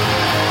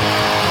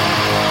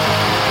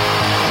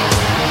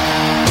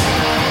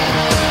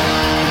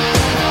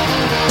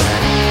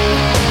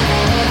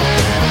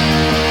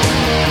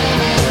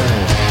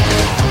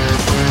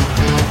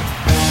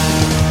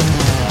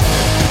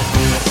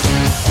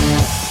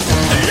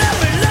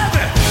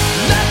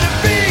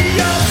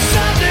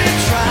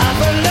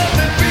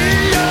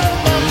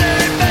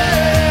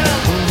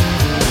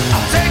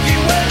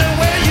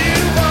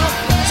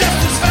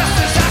 Just as fast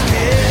as I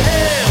can.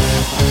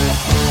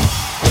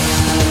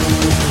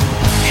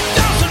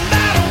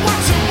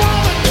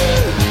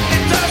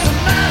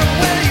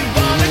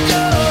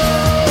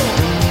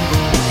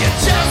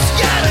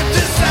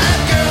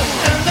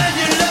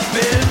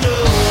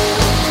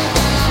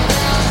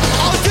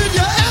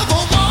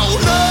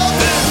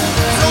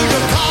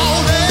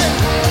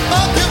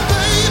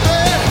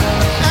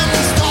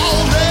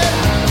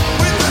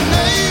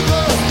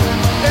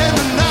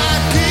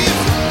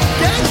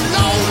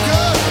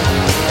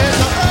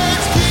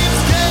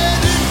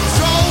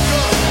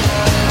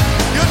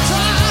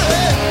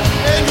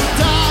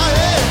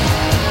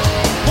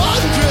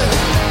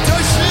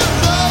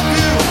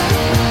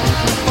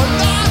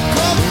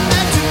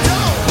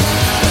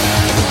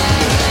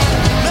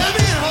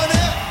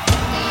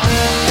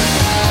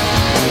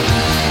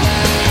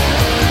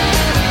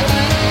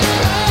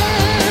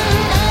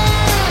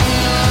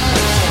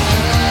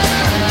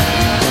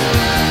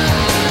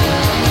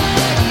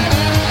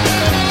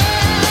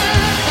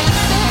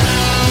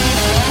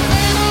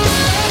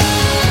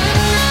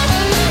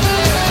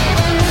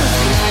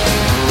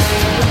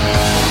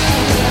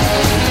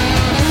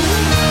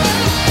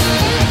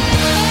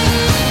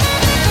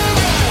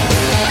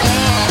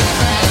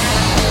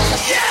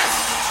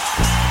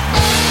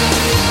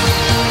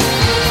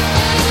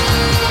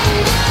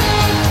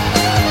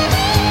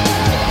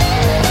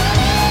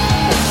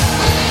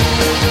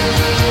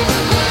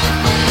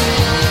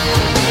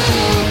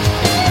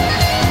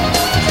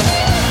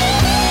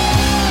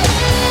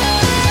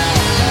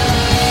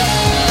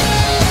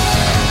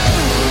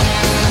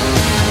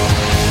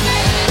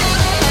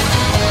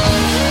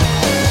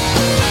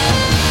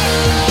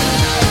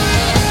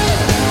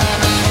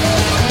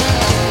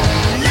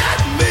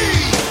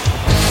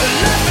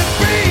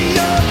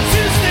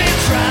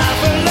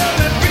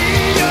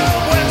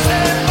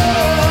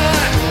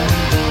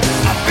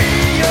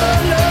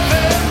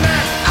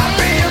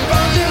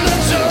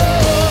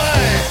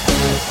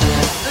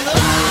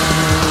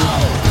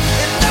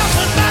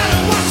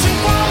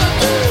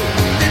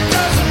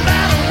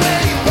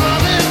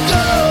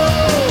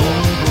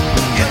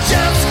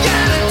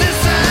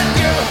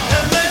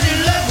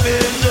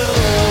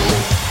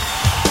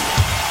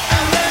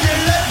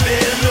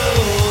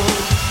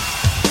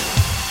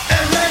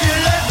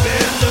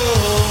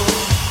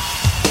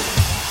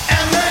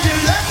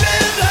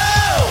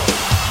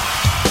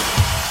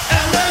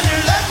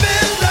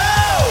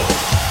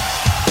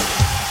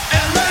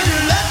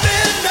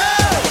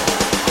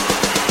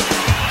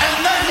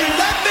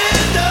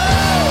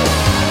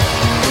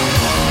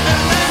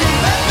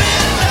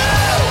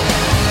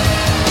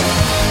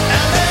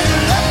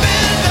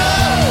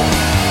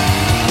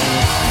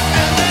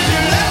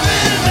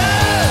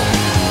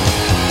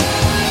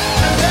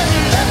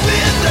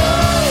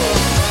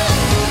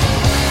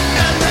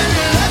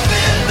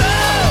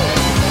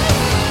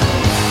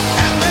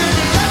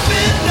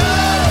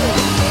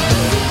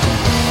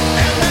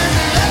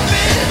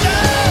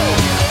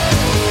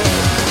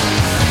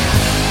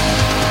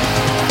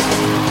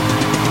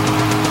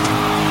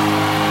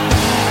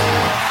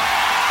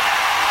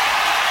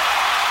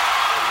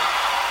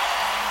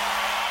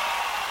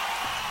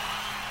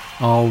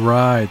 All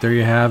right, there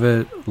you have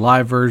it.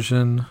 Live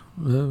version,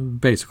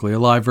 basically a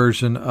live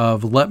version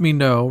of Let Me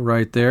Know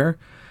right there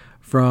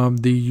from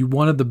the You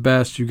Wanted the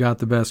Best, You Got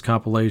the Best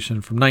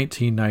compilation from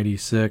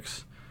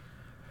 1996.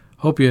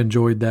 Hope you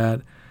enjoyed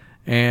that.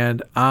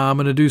 And I'm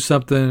going to do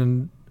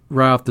something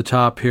right off the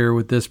top here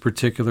with this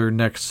particular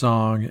next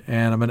song,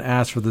 and I'm going to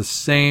ask for the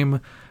same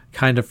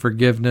kind of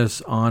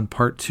forgiveness on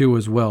part 2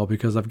 as well,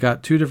 because I've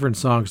got 2 different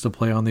songs to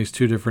play on these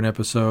 2 different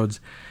episodes.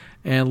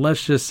 And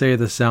let's just say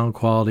the sound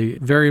quality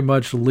very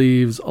much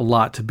leaves a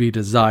lot to be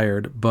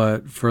desired,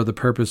 but for the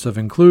purpose of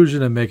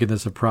inclusion and making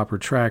this a proper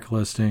track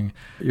listing,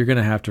 you're going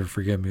to have to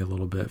forgive me a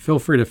little bit. Feel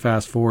free to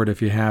fast forward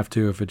if you have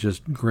to, if it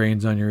just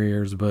grains on your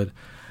ears, but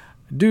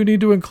I do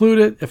need to include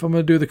it if I'm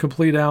going to do the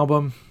complete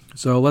album.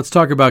 So let's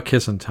talk about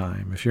Kissin'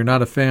 Time. If you're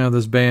not a fan of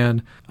this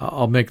band,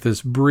 I'll make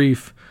this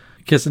brief.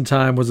 Kissin'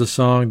 Time was a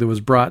song that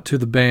was brought to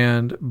the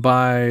band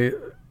by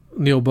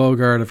Neil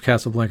Bogart of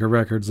Casablanca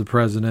Records, the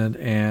president,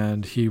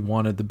 and he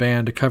wanted the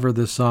band to cover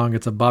this song.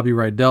 It's a Bobby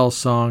Rydell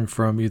song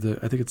from either,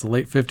 I think it's the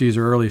late 50s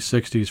or early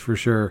 60s for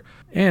sure.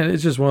 And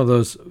it's just one of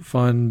those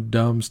fun,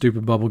 dumb,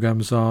 stupid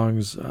bubblegum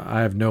songs.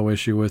 I have no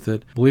issue with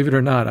it. Believe it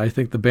or not, I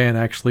think the band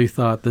actually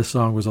thought this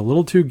song was a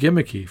little too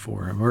gimmicky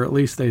for him, or at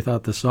least they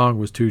thought the song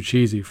was too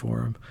cheesy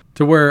for him.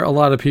 To where a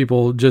lot of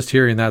people just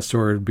hearing that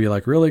story would be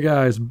like, really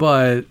guys?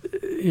 But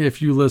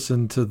if you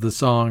listen to the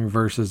song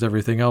versus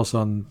everything else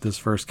on this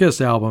first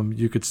Kiss album,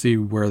 you could see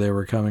where they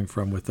were coming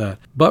from with that.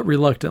 But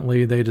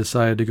reluctantly, they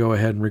decided to go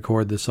ahead and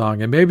record the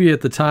song. And maybe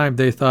at the time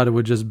they thought it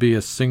would just be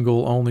a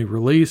single-only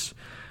release,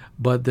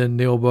 but then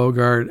Neil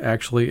Bogart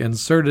actually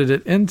inserted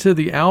it into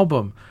the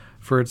album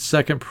for its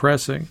second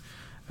pressing.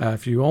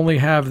 If you only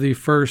have the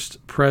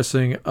first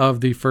pressing of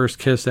the first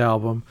Kiss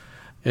album,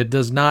 it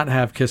does not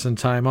have Kissin'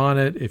 Time on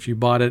it. If you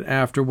bought it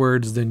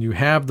afterwards, then you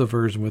have the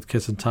version with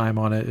Kissin' Time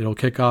on it. It'll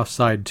kick off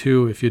side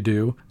 2 if you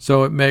do.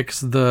 So it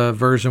makes the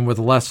version with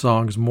less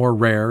songs more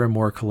rare and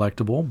more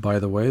collectible. By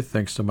the way,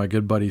 thanks to my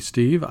good buddy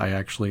Steve, I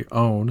actually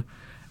own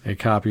a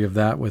copy of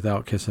that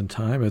without Kissin'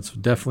 Time. It's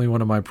definitely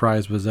one of my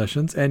prized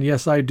possessions. And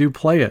yes, I do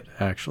play it,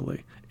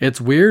 actually. It's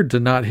weird to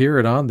not hear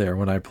it on there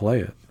when I play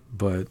it,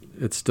 but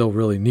it's still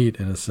really neat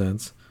in a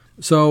sense.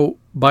 So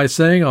by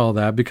saying all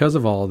that, because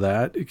of all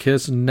that,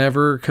 Kiss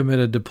never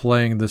committed to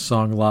playing this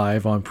song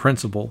live on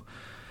principle.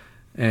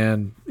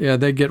 And yeah,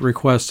 they get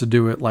requests to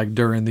do it like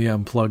during the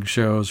Unplugged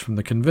shows from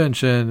the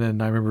convention,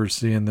 and I remember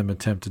seeing them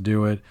attempt to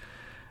do it.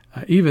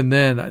 Even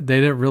then,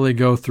 they didn't really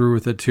go through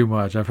with it too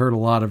much. I've heard a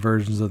lot of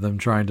versions of them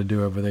trying to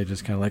do it, but they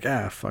just kind of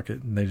like, fuck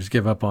it, and they just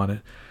give up on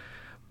it.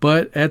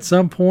 But at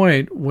some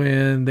point,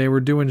 when they were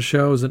doing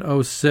shows in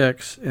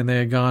 2006, and they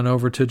had gone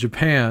over to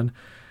Japan,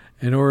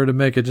 in order to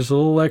make it just a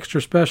little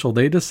extra special,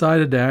 they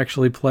decided to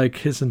actually play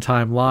Kissin'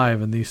 Time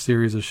live in these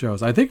series of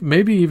shows. I think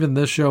maybe even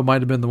this show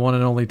might have been the one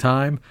and only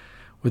time,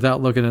 without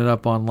looking it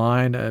up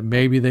online.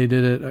 Maybe they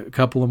did it a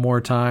couple of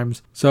more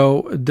times.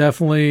 So it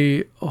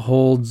definitely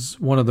holds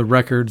one of the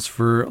records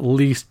for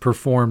least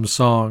performed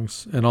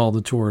songs in all the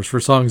tours, for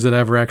songs that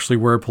ever actually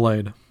were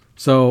played.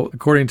 So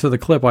according to the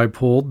clip I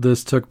pulled,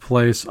 this took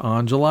place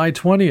on July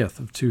 20th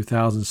of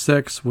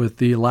 2006 with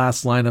the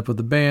last lineup of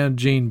the band,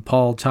 Gene,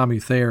 Paul, Tommy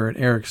Thayer, and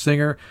Eric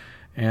Singer.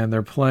 And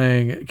they're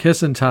playing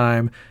Kissin'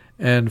 Time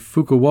in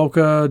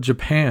Fukuoka,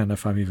 Japan,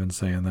 if I'm even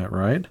saying that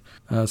right.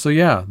 So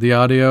yeah, the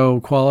audio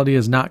quality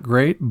is not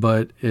great,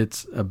 but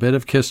it's a bit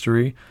of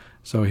Kisstory.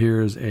 So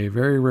here's a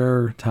very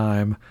rare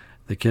time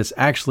the Kiss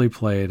actually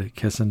played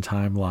Kissin'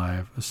 Time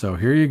live. So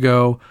here you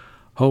go.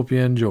 Hope you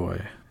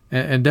enjoy.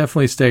 And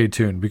definitely stay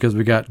tuned, because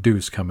we got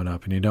Deuce coming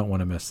up, and you don't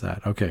want to miss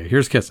that. Okay,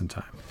 here's Kissin'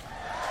 Time.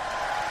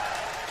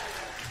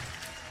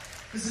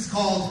 This is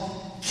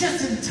called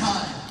Kissin'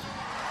 Time.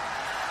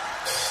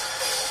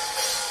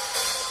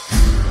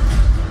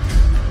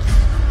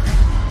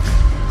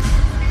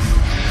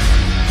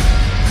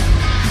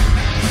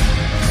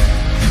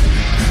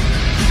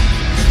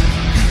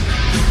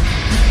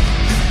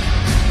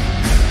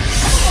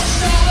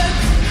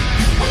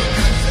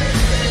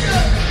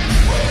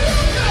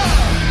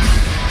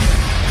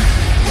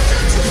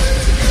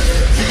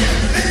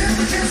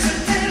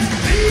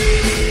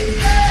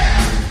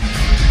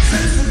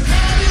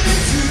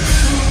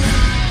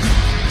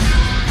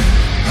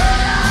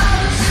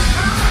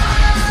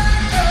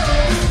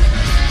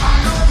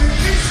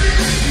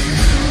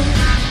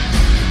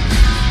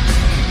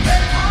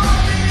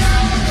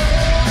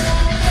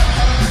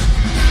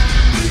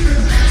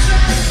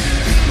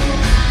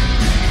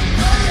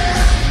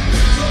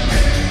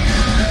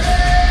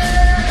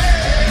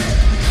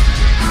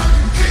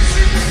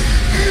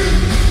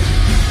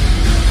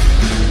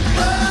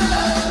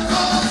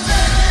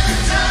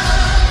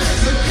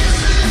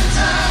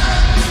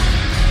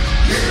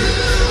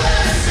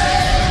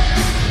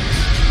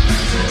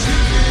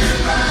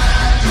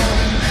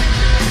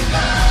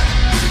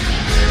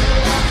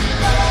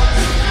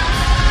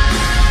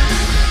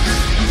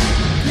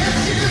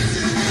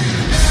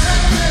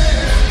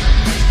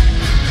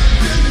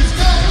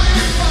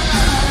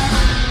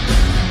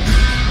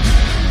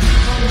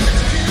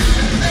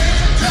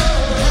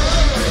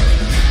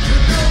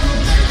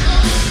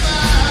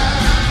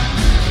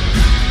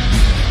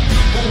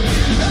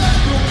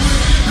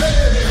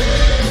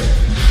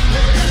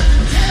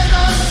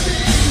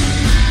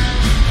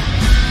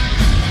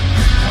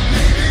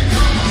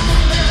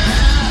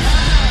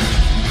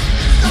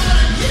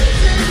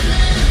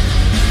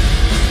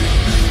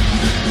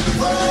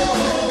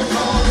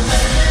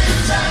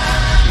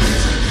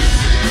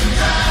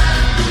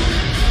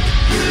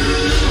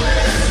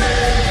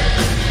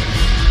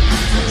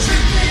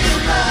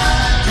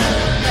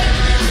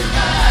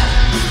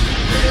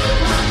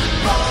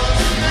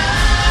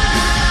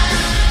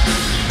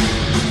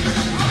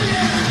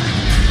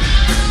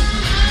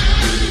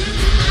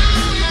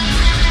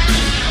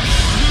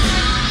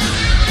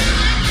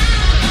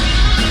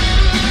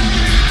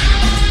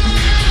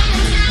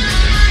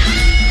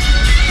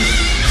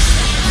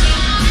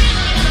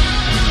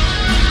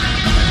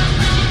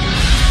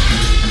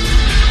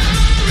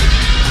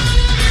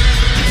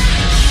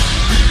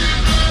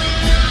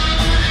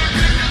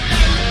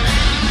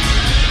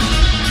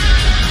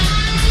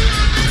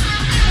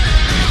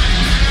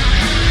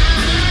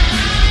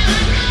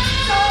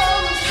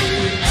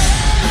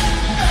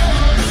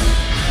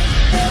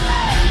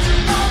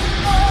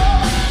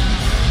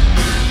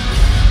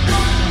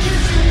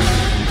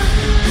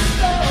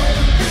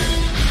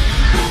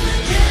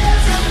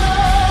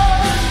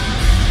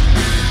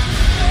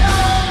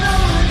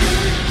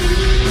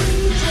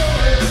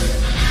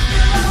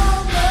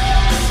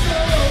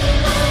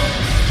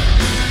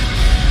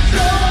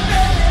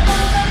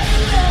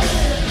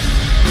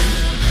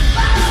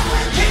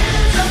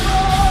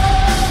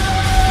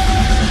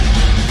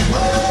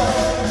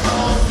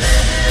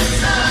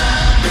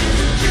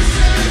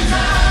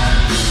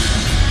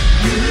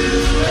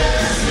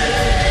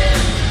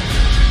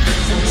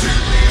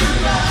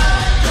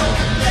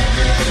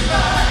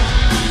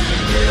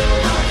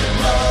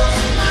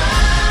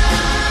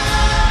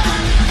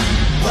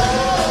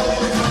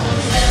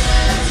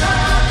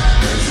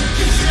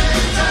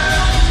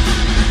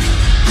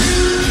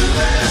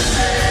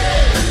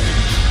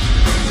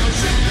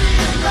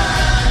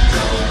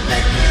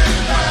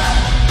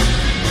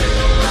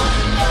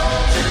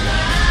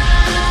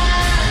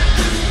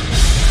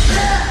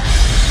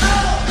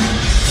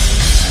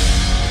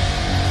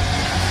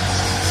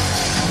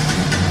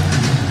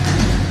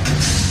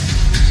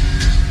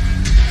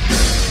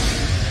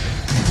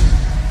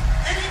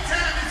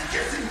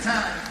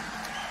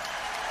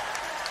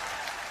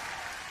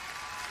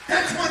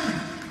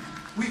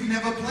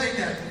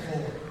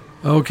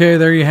 Okay,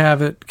 there you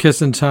have it.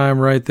 Kissin' Time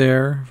right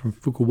there from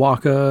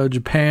Fukuoka,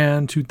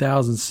 Japan,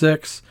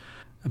 2006.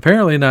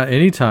 Apparently not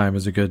any time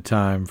is a good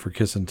time for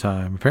Kissin'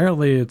 Time.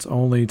 Apparently it's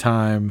only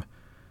time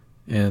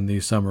in the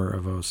summer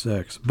of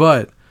 06.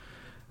 But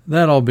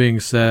that all being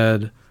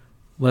said,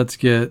 let's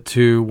get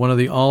to one of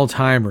the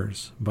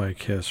all-timers by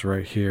Kiss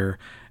right here.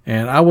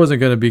 And I wasn't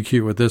going to be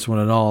cute with this one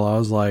at all. I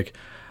was like,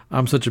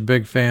 I'm such a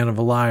big fan of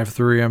Alive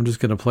 3. I'm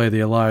just going to play the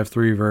Alive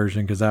 3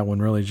 version because that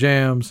one really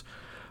jams.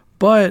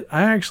 But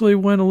I actually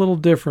went a little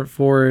different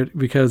for it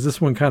because this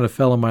one kind of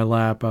fell in my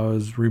lap. I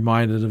was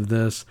reminded of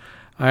this.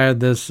 I had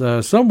this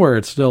somewhere.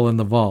 It's still in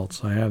the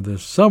vaults. I have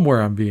this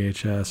somewhere on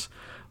VHS.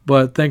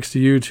 But thanks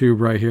to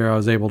YouTube right here, I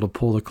was able to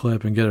pull the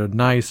clip and get a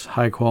nice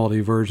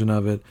high-quality version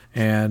of it.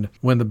 And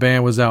when the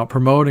band was out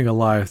promoting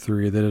Alive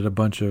 3, they did a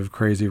bunch of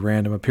crazy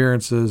random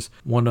appearances.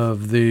 One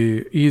of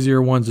the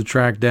easier ones to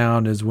track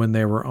down is when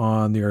they were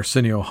on the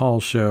Arsenio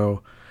Hall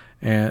show.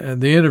 And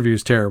the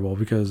interview's terrible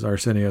because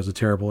Arsenio's a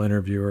terrible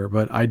interviewer.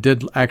 But I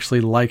did actually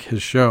like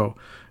his show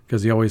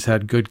because he always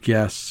had good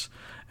guests,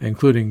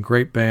 including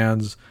great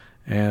bands,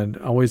 and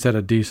always had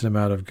a decent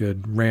amount of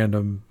good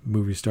random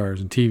movie stars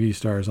and TV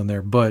stars on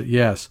there. But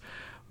yes,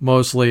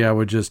 mostly I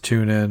would just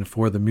tune in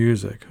for the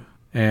music.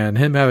 And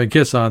him having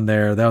Kiss on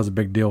there, that was a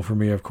big deal for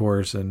me, of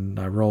course, and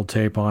I rolled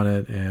tape on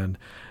it. And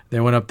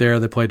they went up there,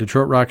 they played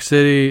Detroit Rock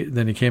City,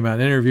 then he came out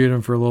and interviewed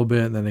him for a little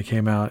bit, and then they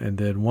came out and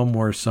did one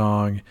more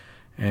song,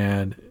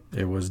 and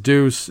it was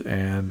Deuce,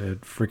 and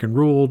it freaking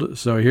ruled.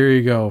 So here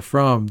you go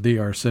from the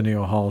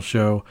Arsenio Hall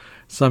show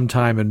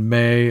sometime in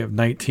May of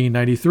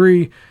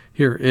 1993.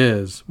 Here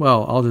is,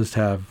 well, I'll just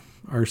have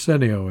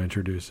Arsenio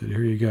introduce it.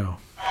 Here you go.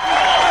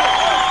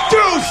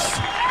 Deuce,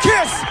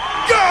 Kiss,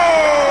 go!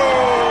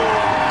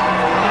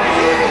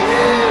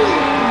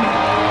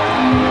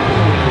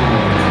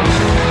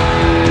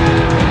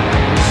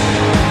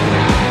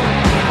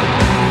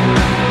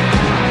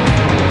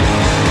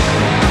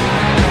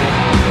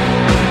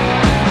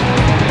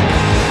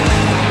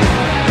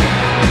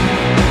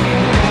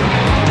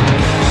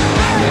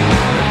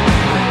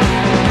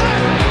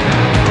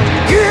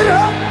 Get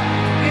up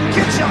and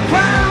get your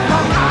crown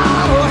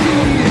out of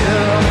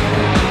here.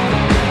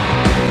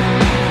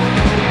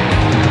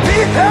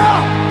 People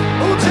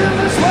who till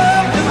this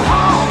world can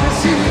hardly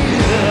see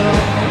you.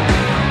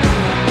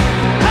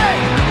 Hey,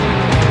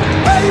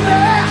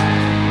 baby,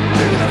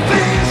 do the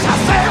things I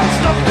said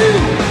to do.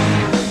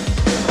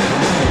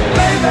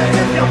 Baby,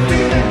 if you're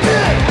feeling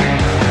good.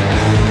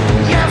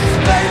 Yes,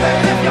 baby,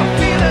 if you're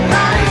feeling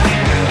nice.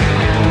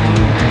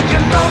 You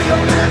know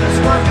your man is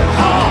working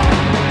hard.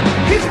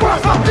 He's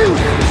worth a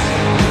dude.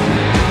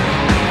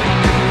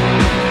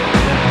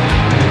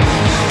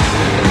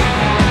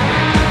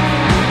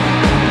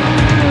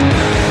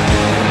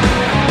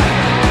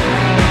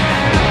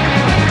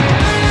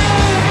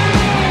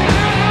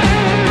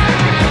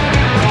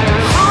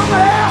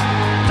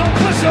 Don't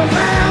push your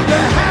man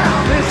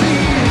behind his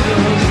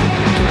heels.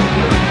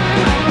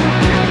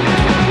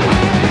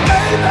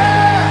 Baby,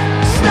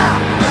 stop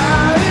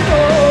crying,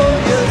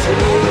 oh yes you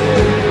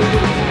will.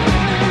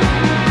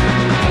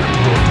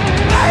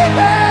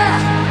 Baby,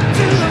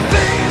 do the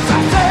things I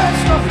said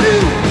to do.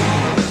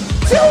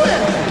 Do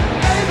it,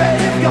 baby,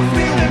 if you're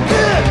feeling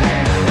good.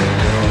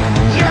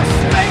 Yes,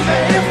 baby,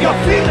 if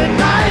you're feeling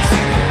nice.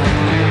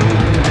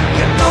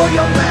 You know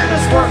your man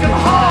is working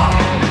hard.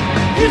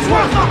 He's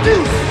worth a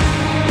deuce.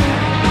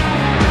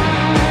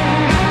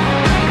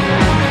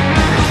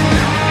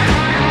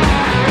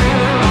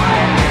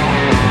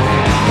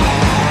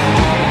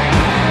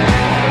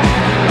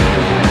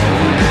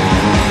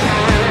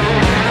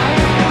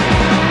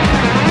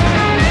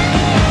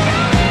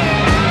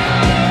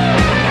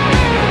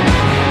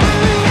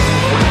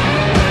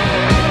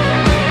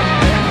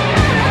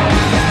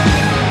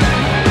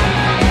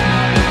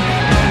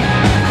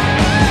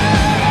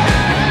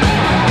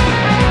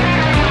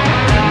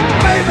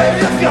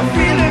 If you're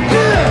feeling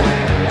good,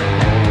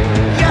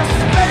 yes,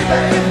 baby,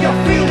 if you're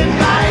feeling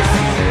nice,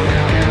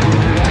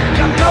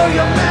 you know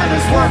your man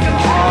is working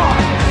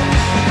hard.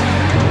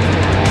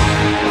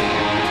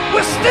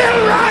 We're still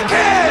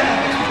rocking.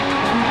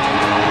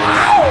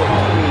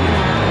 Ow!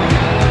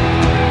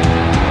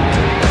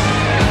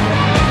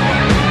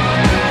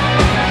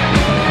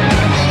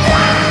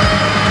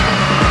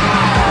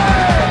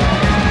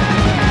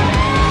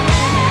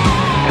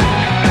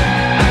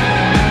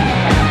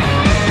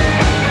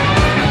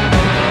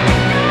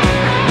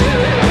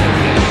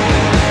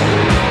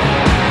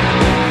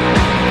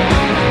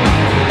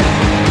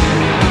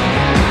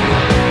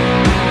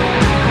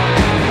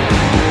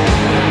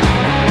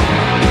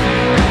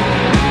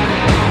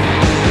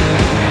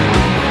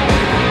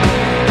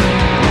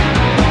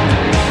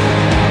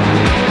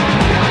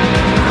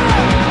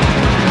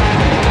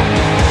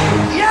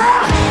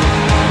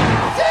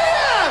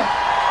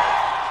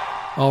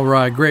 All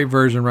right, great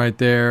version right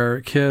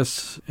there.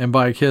 Kiss, and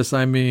by Kiss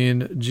I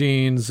mean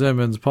Gene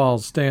Simmons, Paul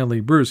Stanley,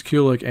 Bruce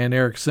Kulick, and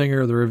Eric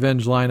Singer, the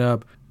Revenge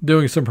lineup,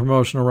 doing some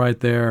promotional right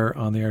there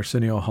on the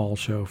Arsenio Hall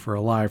show for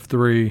Alive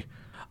 3.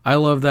 I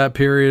love that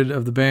period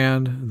of the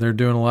band. They're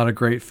doing a lot of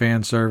great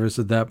fan service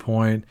at that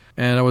point,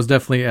 and I was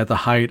definitely at the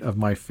height of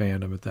my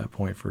fandom at that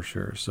point for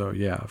sure. So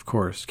yeah, of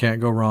course,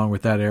 can't go wrong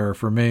with that era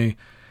for me.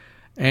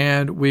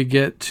 And we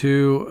get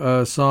to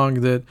a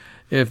song that,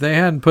 if they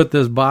hadn't put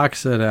this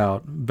box set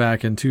out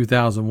back in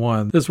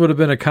 2001, this would have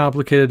been a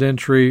complicated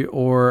entry,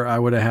 or I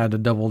would have had to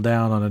double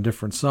down on a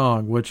different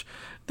song, which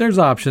there's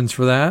options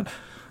for that.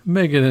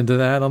 May get into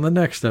that on the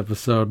next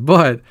episode.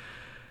 But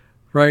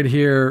right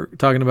here,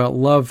 talking about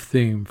Love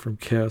Theme from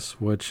Kiss,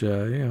 which,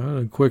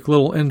 a quick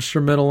little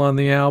instrumental on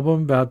the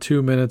album, about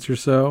 2 minutes or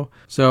so.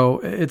 So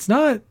it's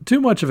not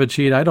too much of a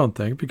cheat, I don't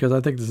think, because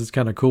I think this is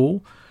kind of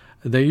cool.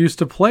 They used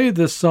to play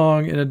this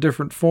song in a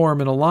different form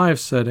in a live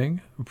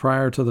setting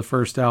prior to the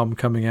first album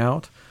coming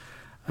out.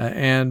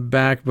 And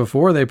back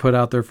before they put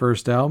out their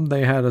first album,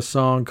 they had a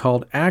song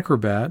called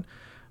Acrobat,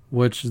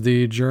 which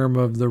the germ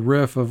of the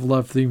riff of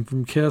Love Theme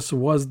from Kiss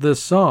was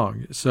this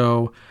song.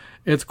 So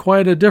it's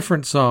quite a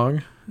different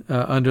song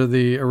under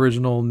the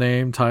original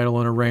name, title,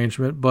 and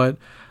arrangement, but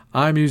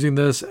I'm using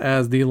this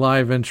as the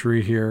live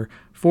entry here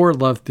for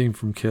Love Theme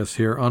from Kiss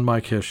here on my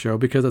Kiss show,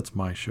 because it's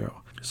my show.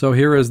 So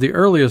here is the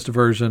earliest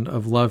version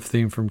of Love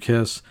Theme from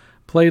Kiss,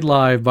 played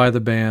live by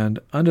the band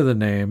under the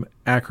name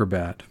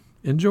Acrobat.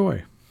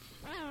 Enjoy.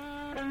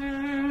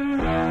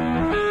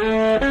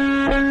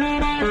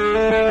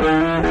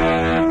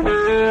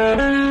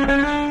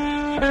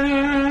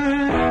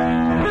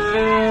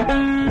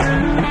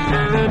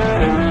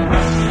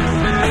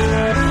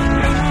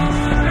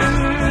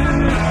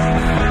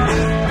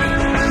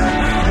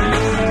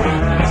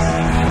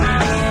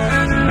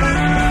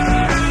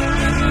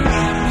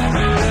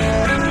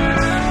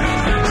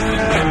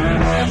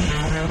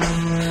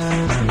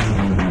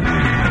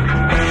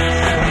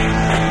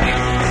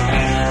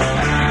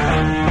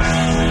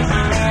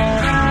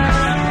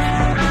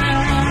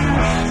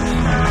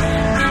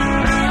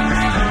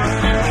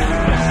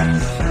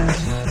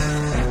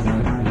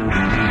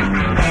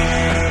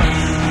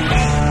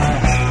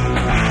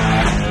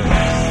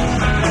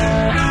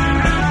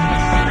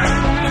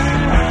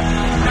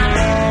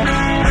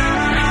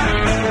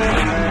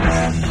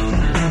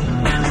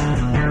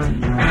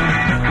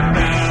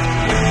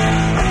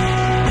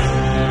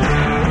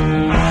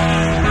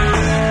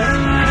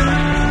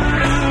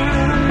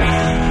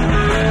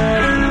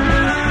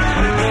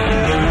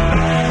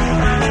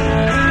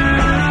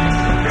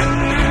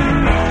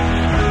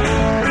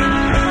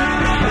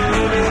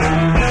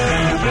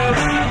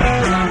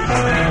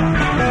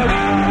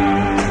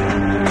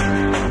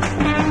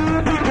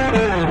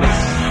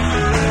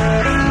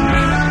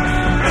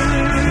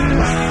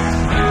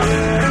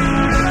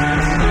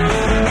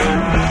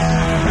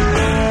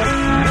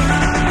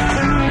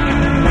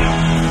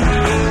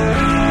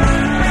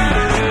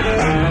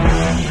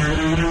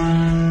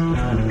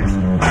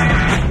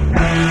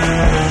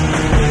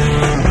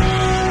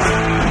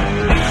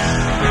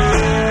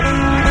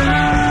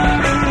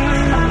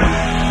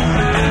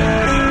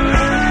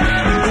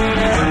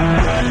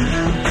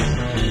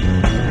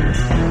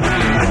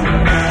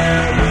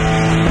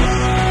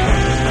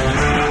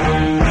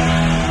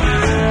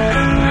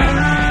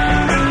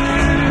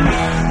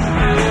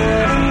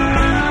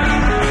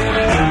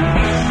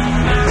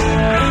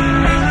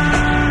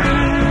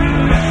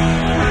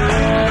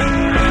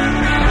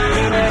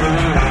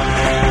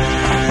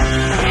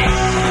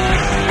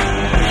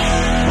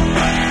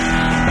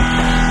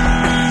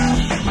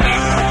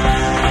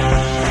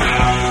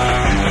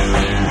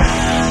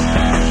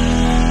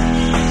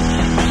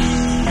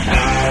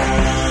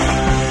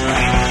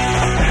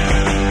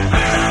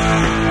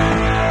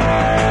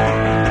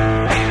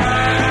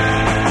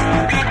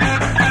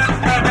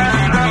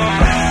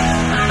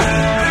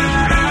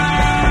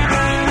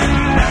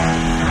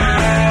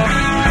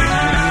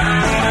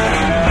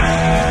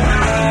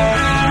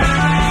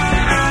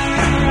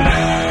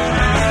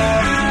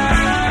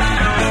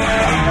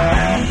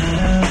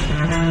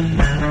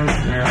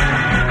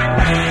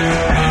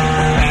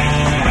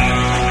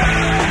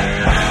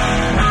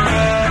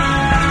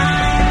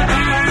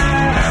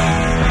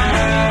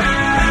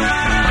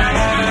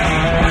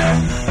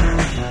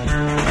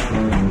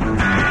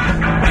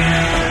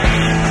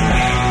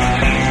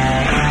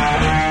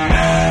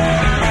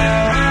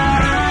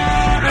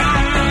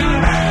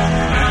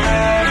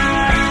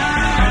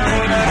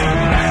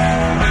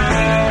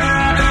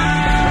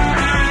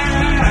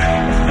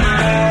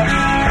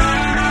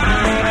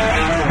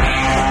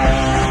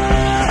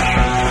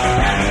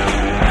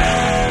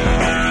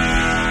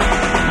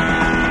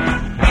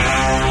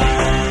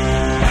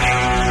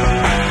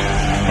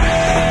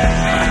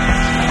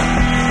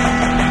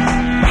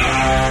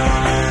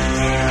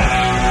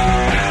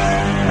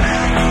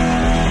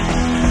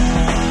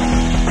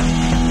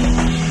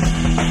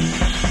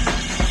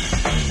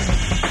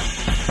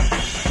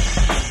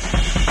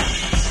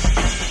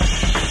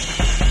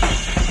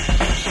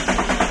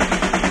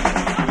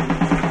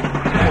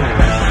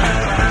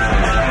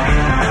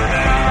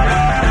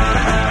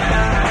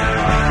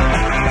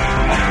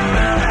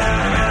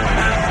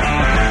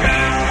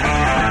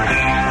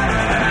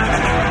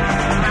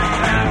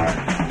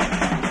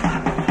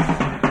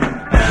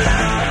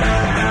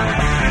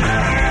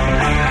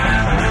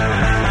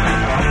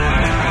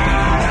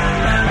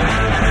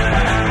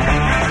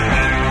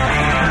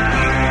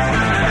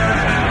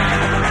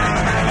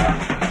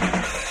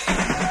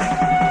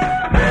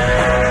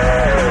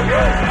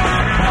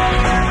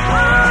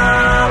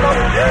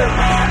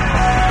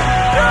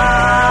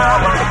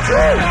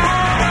 true.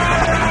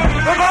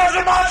 Because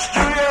you're much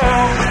too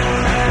young.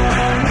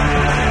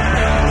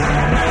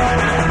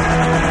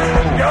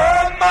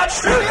 You're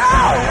much too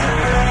young.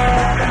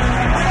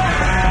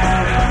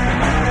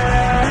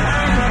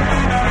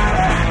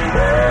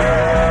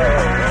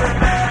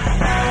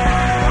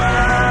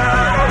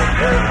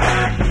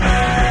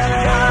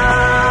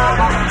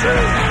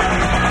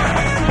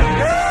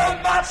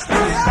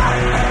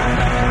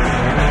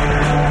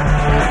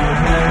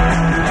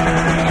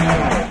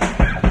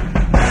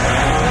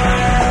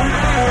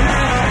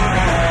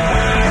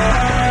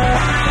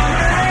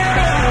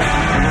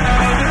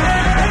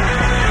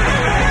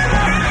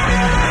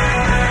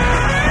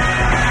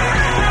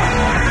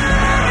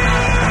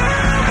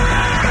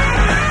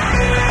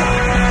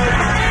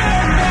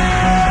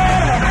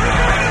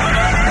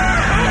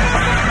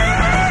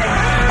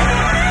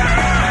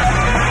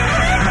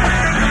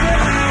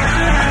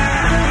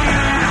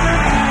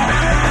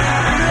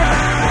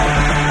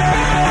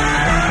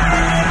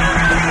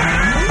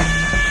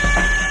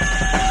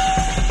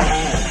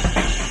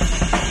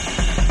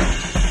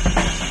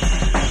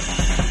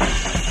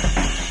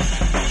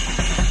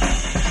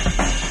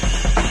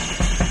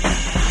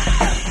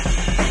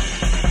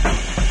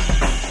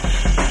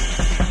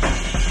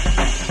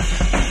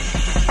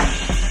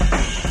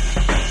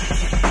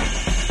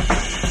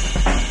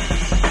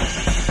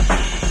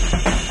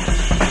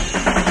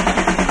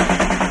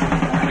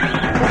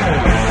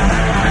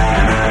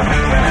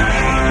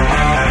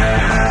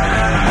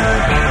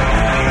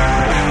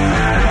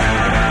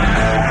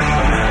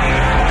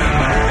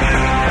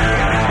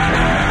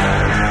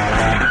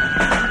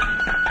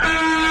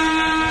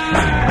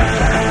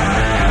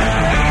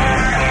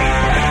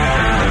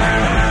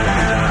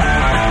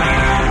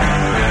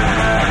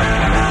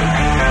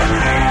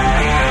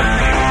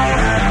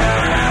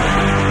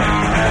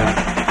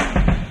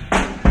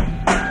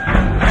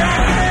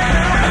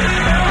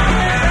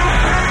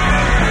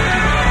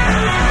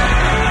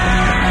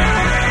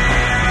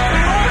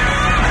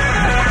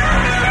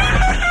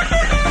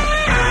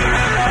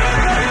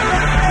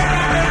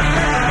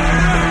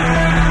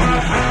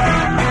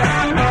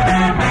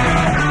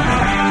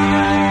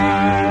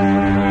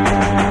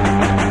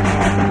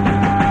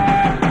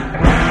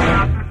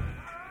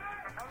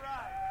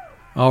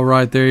 All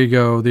right, there you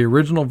go. The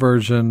original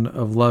version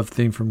of Love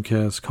Theme from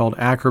Kiss called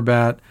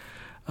Acrobat.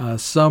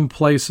 Some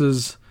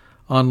places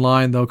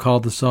online they'll call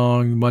the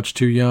song Much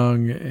Too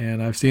Young,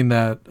 and I've seen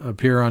that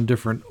appear on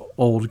different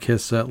old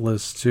Kiss set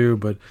lists too,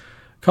 but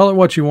call it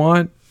what you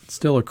want. It's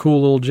still a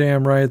cool little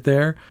jam right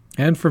there.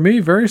 And for me,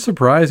 very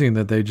surprising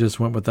that they just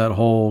went with that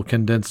whole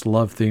condensed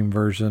Love Theme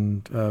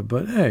version,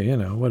 but hey, you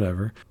know,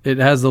 whatever. It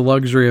has the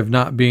luxury of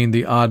not being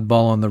the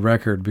oddball on the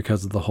record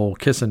because of the whole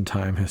Kissin'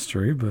 Time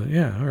history, but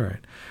yeah, all right.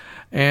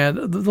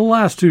 And the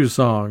last two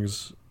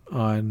songs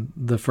on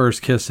the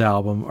first Kiss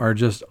album are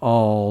just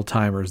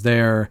all-timers.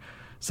 They are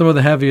some of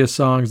the heaviest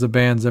songs the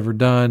band's ever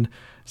done,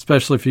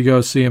 especially if you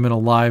go see them in a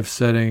live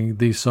setting.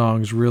 These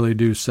songs really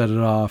do set it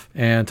off.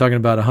 And talking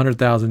about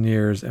 100,000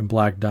 Years and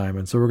Black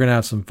Diamond. So we're going to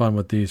have some fun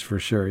with these for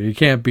sure. You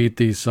can't beat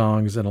these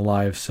songs in a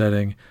live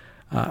setting.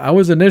 I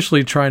was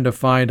initially trying to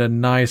find a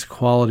nice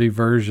quality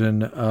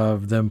version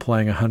of them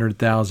playing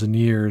 100,000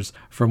 Years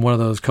from one of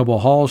those Cobo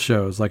Hall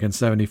shows, like in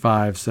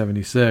 75,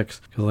 76.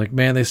 Because, like,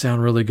 man, they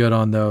sound really good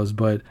on those.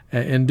 But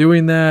in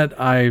doing that,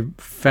 I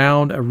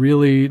found a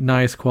really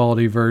nice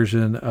quality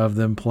version of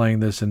them playing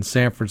this in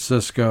San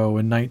Francisco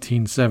in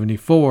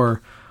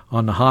 1974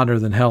 on the Hotter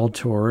Than Hell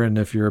tour. And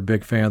if you're a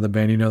big fan of the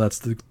band, you know that's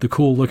the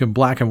cool-looking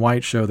black and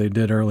white show they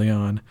did early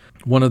on.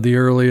 One of the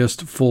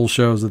earliest full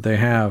shows that they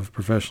have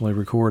professionally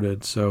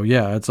recorded. So,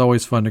 yeah, it's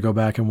always fun to go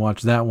back and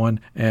watch that one.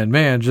 And,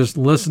 man, just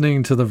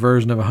listening to the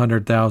version of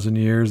 100,000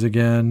 Years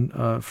again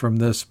from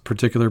this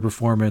particular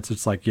performance,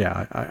 it's like,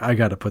 yeah, I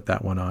got to put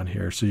that one on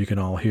here so you can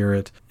all hear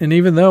it. And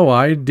even though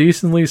I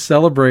decently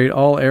celebrate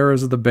all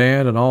eras of the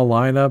band and all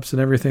lineups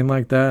and everything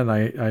like that, and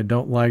I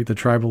don't like the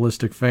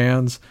tribalistic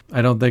fans,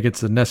 I don't think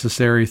it's a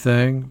necessary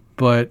thing,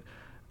 but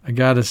I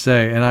got to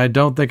say, and I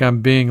don't think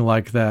I'm being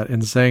like that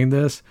in saying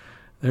this,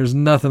 there's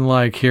nothing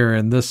like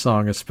hearing this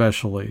song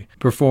especially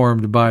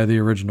performed by the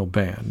original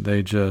band.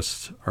 They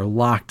just are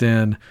locked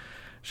in.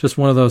 It's just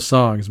one of those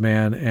songs,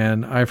 man.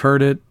 And I've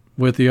heard it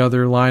with the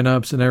other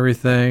lineups and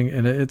everything,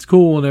 and it's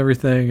cool and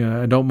everything.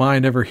 I don't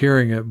mind ever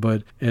hearing it,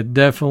 but it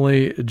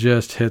definitely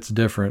just hits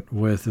different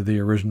with the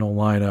original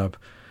lineup.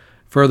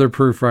 Further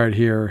proof right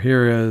here.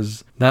 Here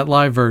is that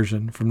live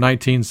version from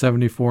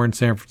 1974 in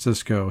San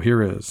Francisco.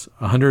 Here is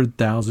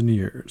 100,000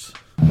 Years.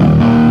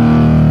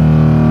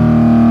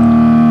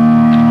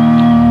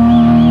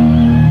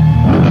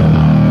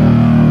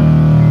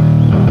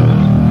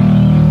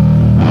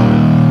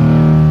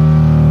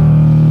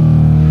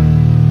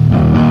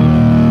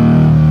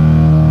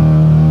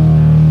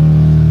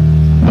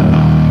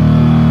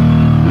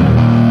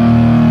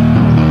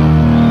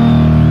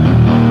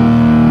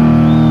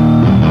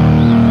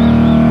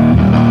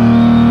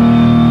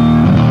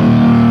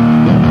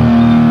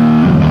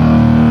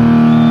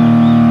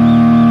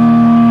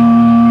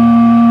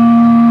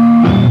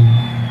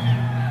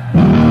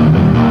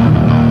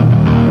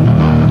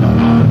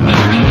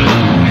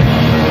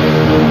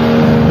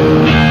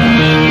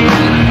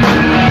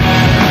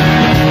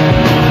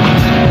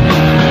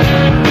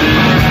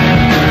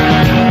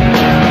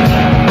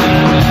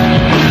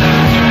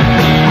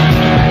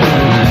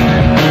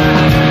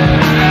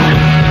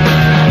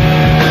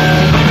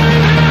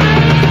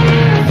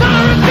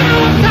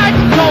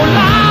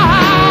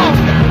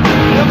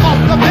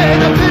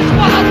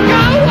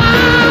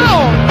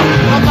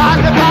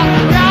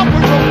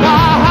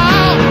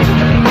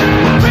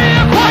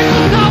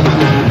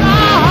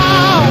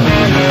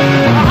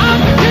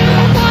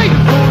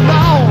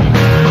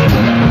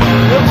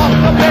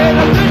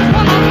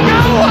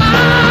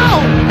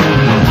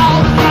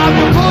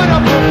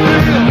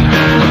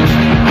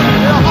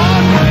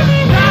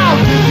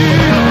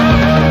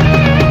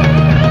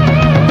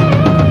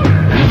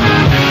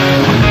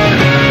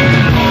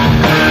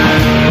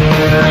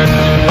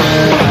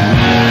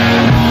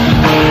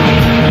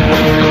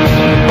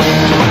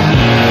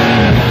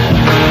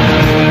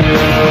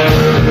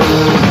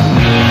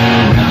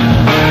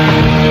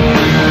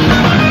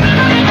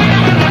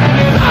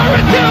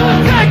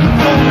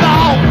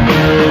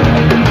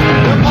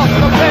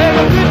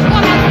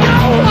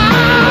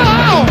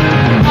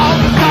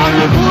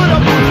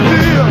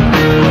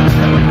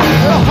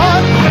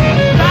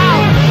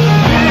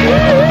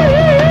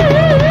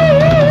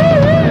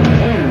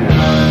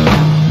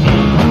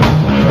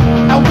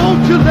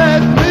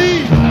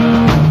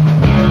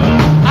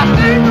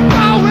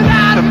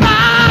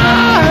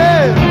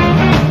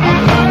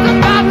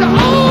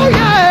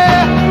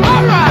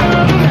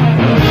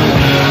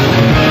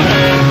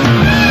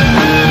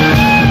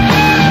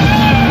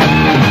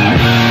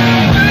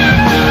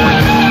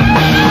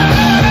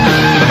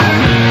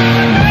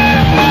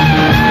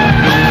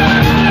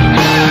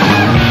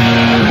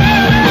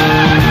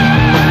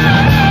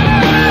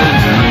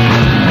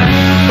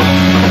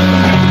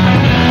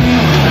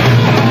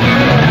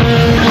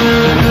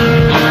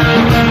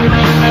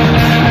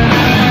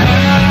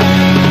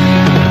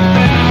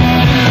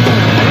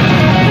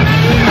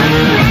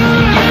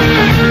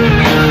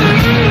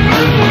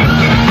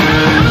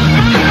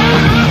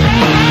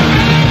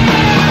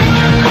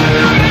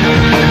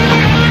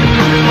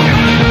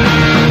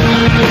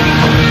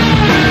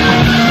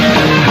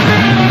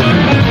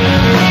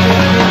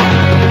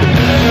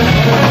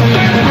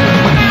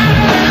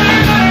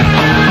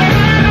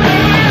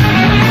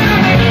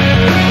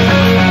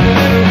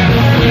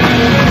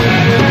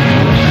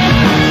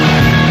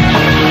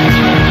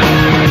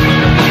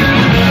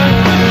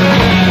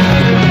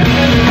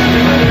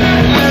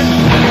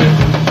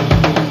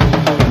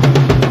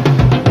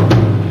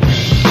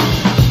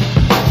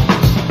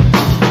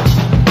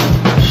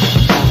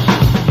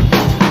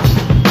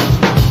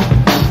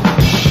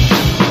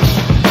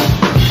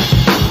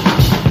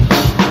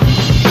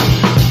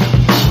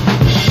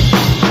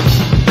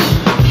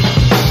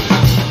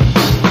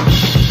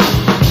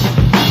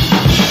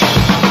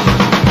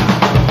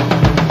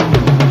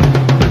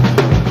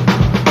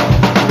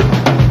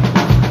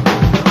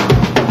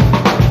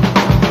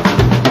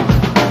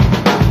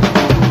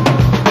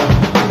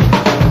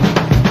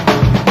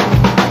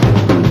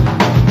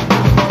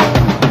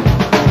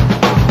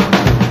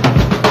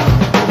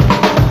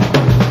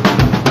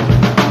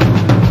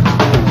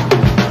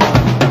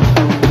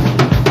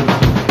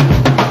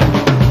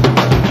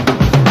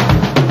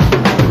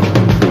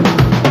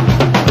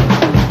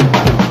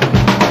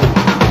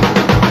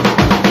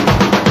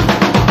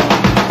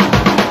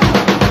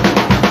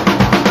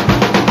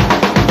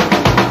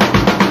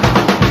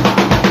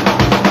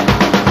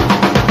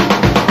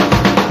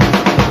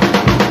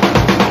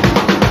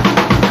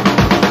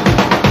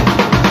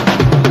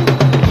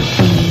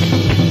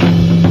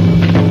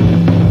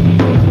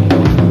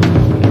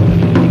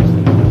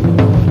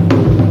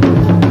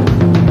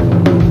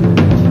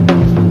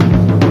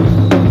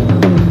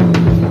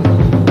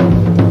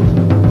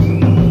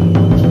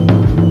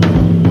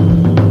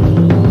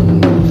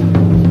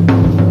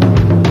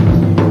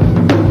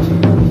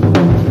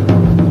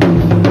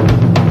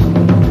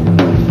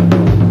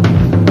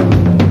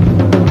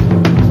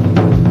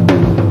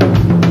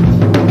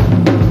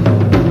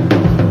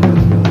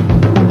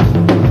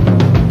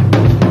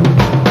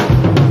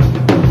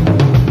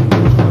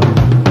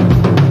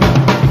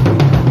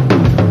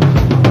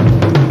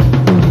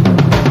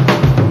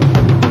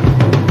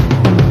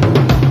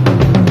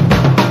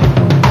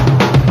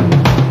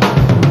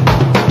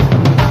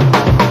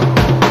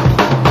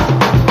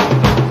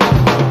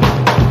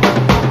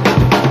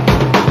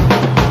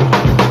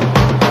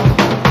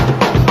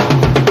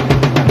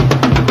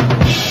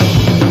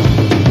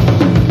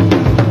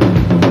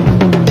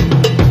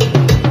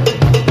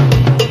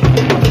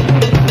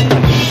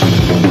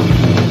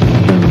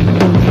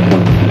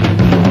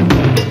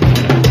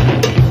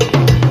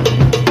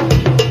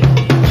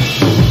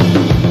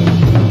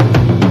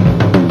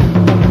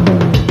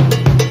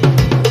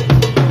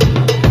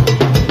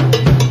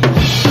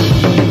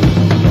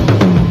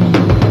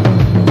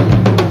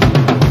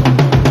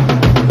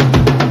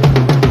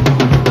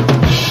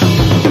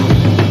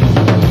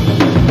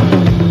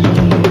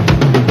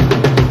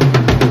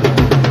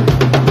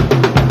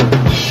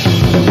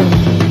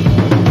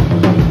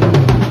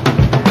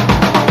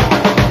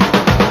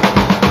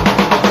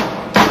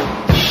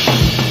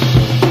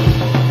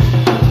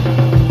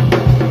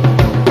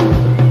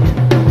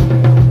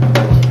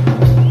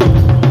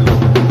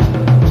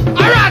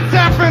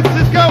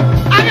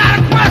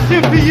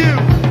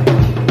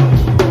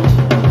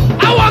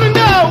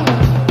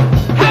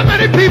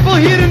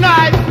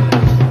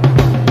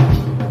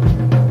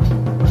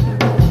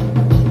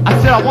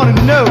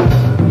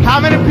 How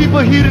many people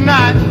here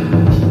tonight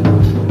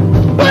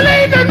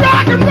believe in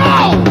rock and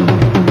roll?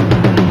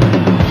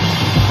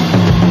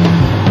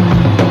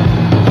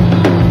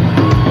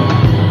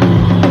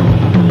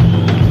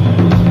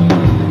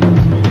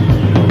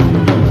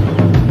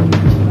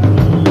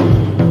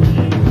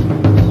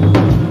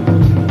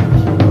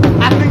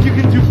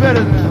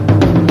 Better than that.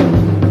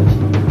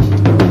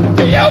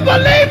 Do you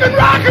believe in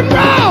rock and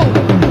roll?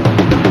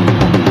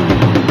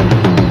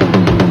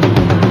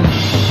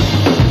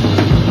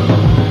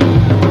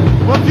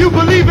 Well, if you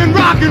believe in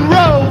rock and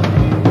roll,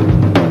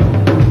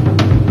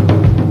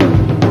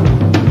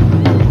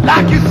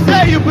 like you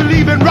say you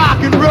believe in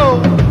rock and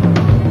roll,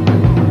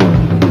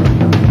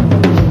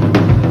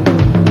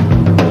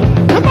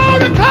 come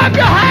on and clap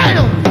your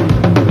hands,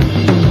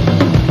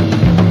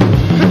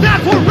 'cause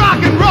that's what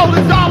rock and roll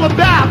is all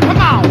about. Come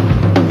on.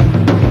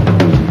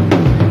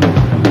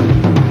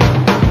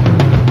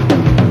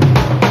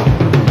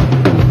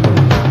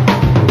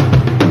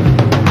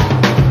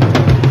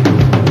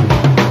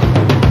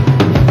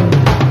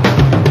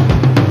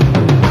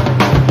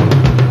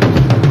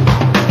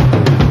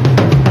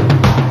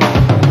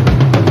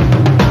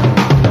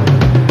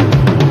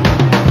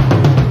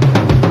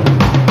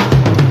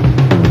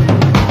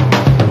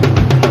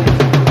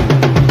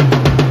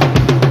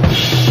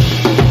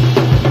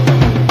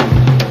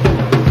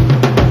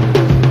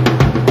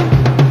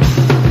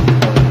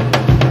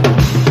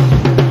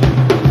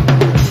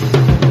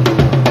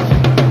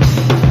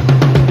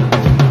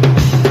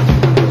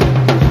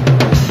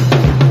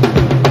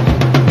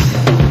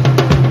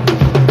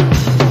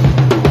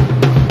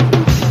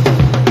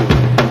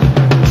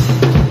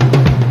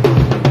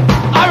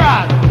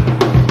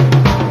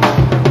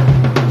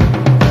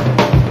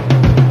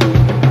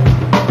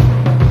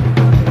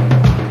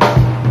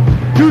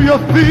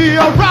 Be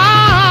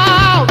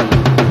around.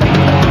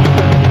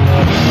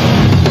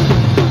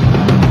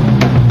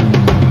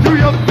 Do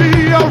you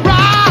be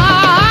around?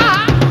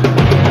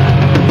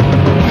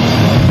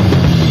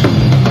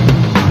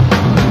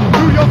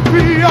 Do you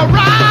be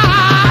around?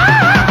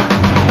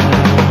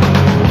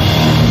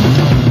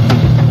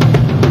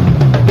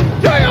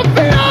 Do you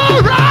be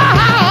around?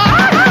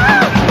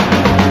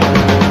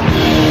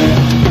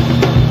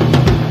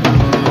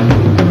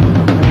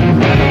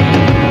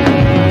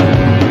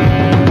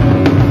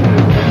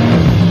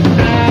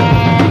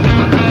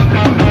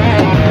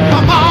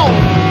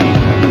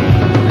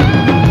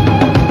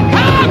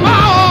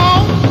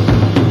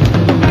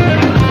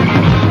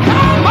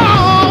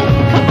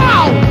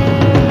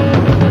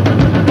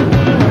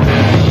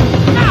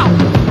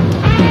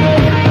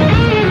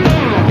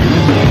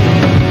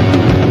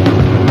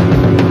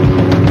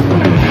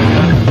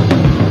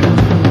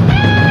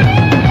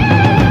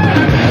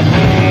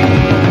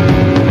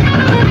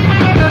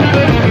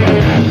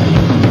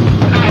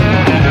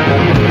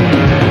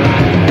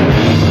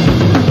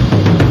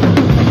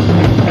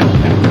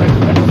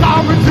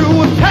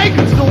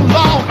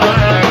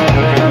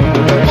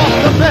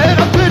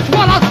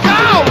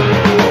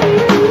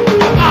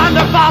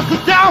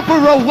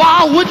 A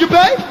while, would you, babe?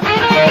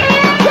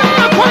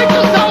 Yeah, quite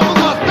yourself a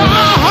look.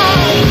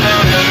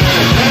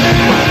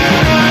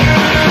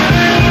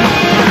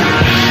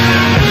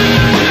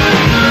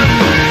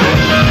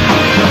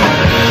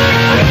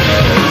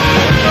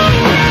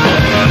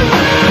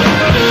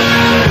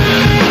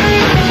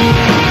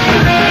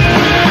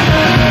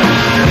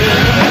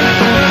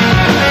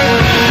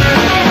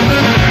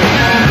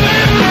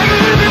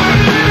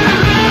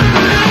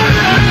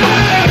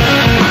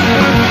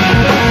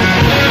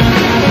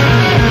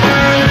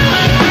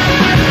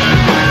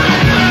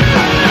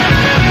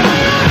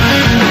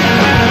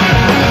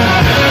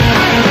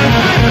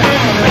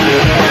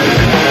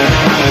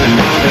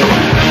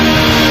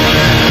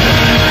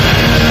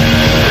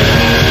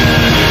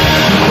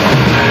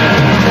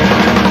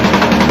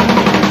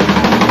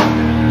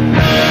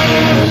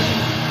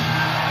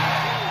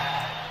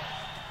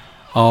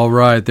 All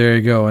right, there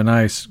you go. A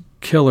nice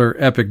killer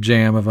epic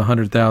jam of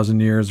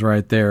 100,000 years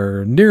right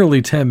there.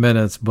 Nearly 10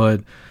 minutes,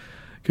 but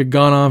could have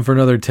gone on for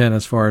another 10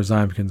 as far as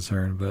I'm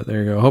concerned. But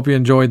there you go. Hope you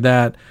enjoyed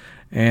that.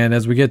 And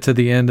as we get to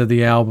the end of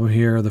the album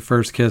here, the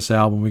first Kiss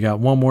album, we got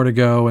one more to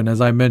go. And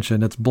as I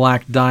mentioned, it's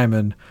Black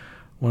Diamond,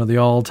 one of the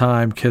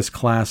all-time Kiss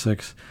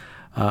classics.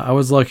 I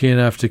was lucky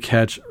enough to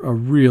catch a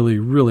really,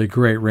 really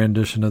great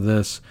rendition of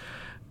this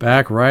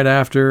back right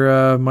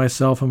after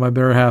myself and my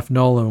better half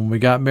Nolan, when we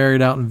got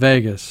married out in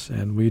Vegas,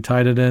 and we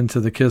tied it into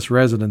the Kiss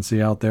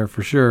residency out there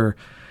for sure.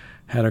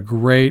 Had a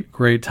great,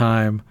 great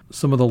time.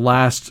 Some of the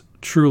last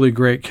truly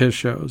great Kiss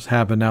shows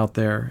happened out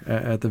there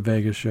at the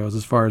Vegas shows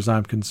as far as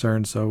I'm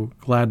concerned, so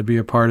glad to be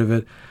a part of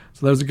it.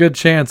 So there's a good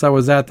chance I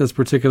was at this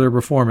particular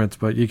performance,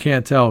 but you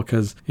can't tell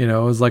because, you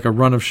know, it was like a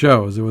run of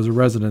shows. It was a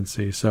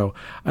residency, so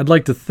I'd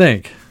like to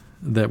think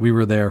that we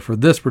were there for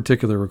this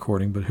particular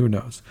recording, but who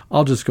knows?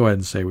 I'll just go ahead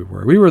and say we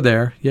were. We were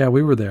there. Yeah,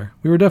 we were there.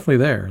 We were definitely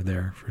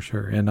there for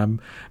sure. And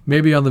I'm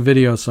maybe on the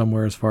video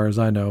somewhere as far as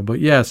I know. But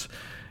yes,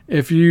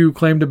 if you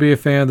claim to be a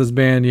fan of this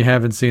band, you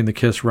haven't seen the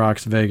Kiss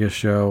Rocks Vegas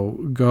show,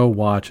 go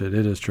watch it.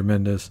 It is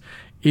tremendous.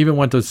 Even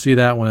went to see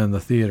that one in the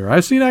theater.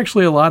 I've seen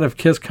actually a lot of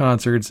Kiss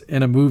concerts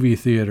in a movie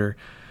theater.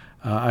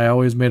 I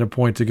always made a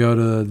point to go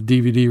to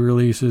DVD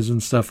releases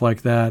and stuff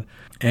like that.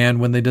 And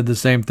when they did the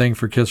same thing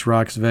for Kiss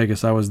Rocks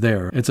Vegas, I was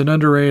there. It's an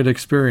underrated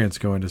experience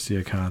going to see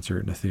a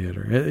concert in a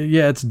theater.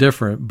 It's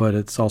different, but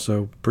it's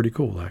also pretty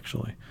cool,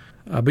 actually.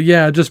 But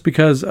yeah, just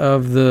because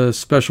of the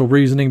special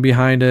reasoning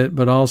behind it,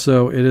 but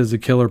also it is a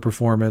killer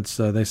performance.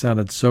 They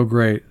sounded so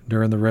great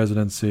during the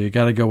residency.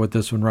 Got to go with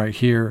this one right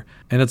here.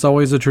 And it's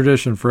always a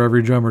tradition for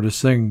every drummer to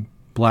sing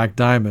Black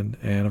Diamond.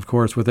 And of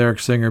course, with Eric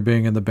Singer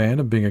being in the band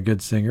and being a good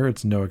singer,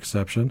 it's no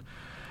exception.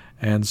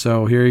 And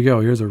so here you go.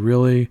 Here's a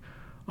really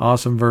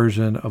awesome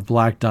version of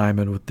Black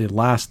Diamond with the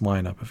last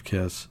lineup of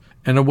Kiss.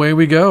 And away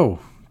we go.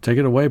 Take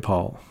it away,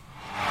 Paul.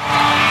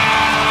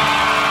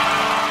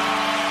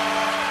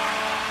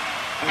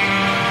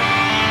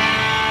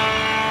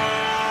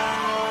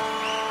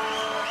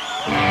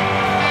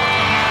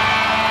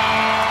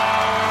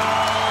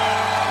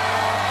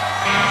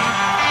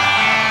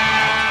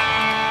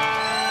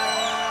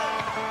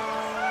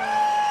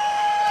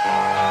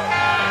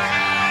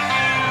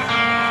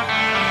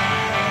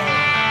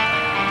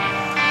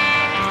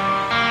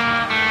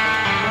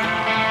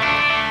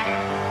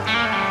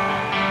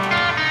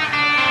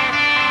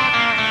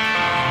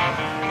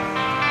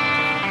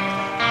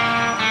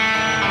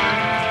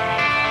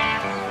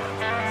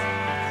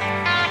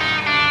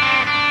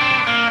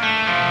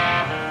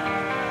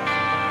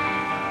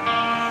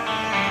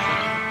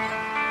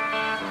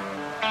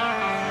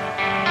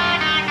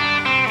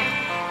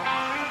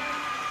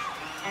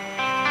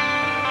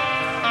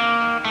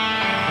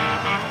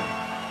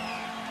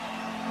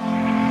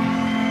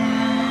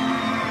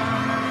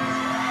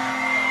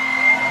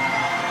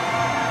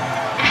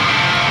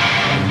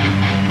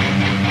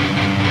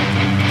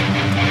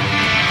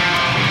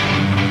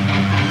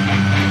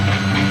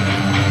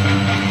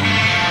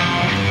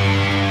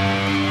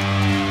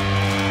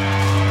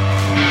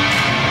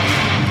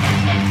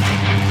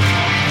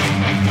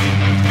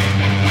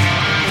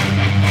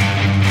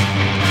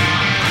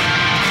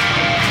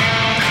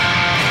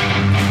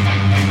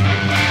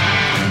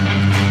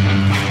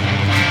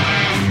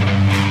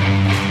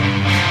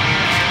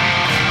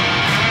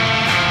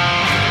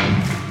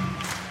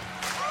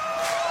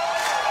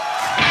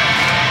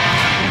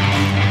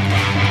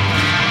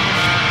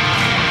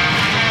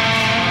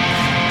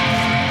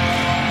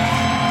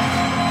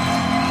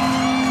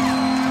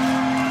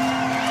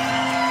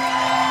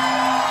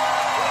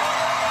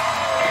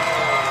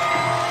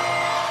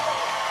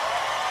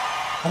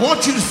 I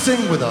want you to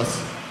sing with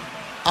us.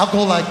 I'll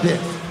go like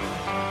this.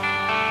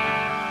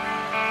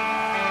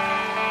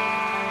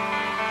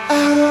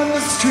 Out on the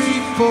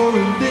street for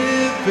a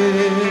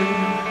living,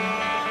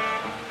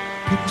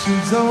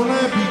 pictures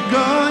only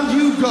begun,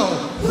 you go.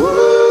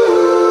 Woo!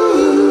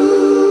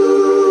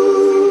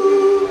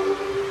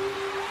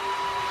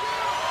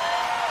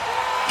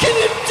 Can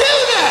you do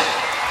that?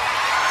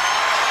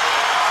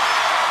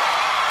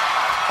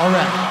 All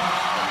right.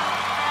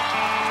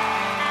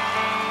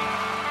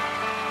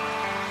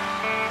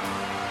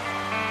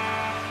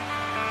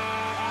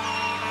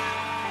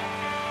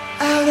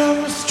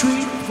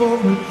 For a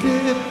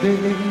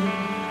living,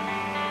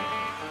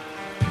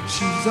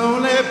 pictures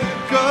only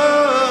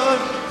begun.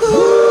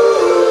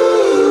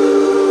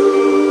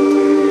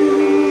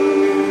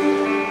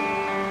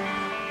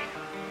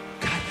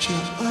 Got you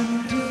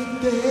under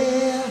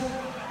there.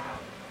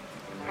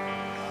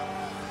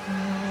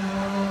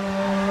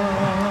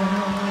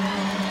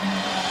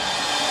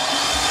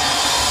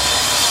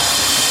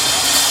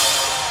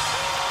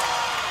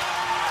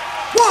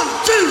 One,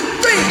 two,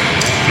 three.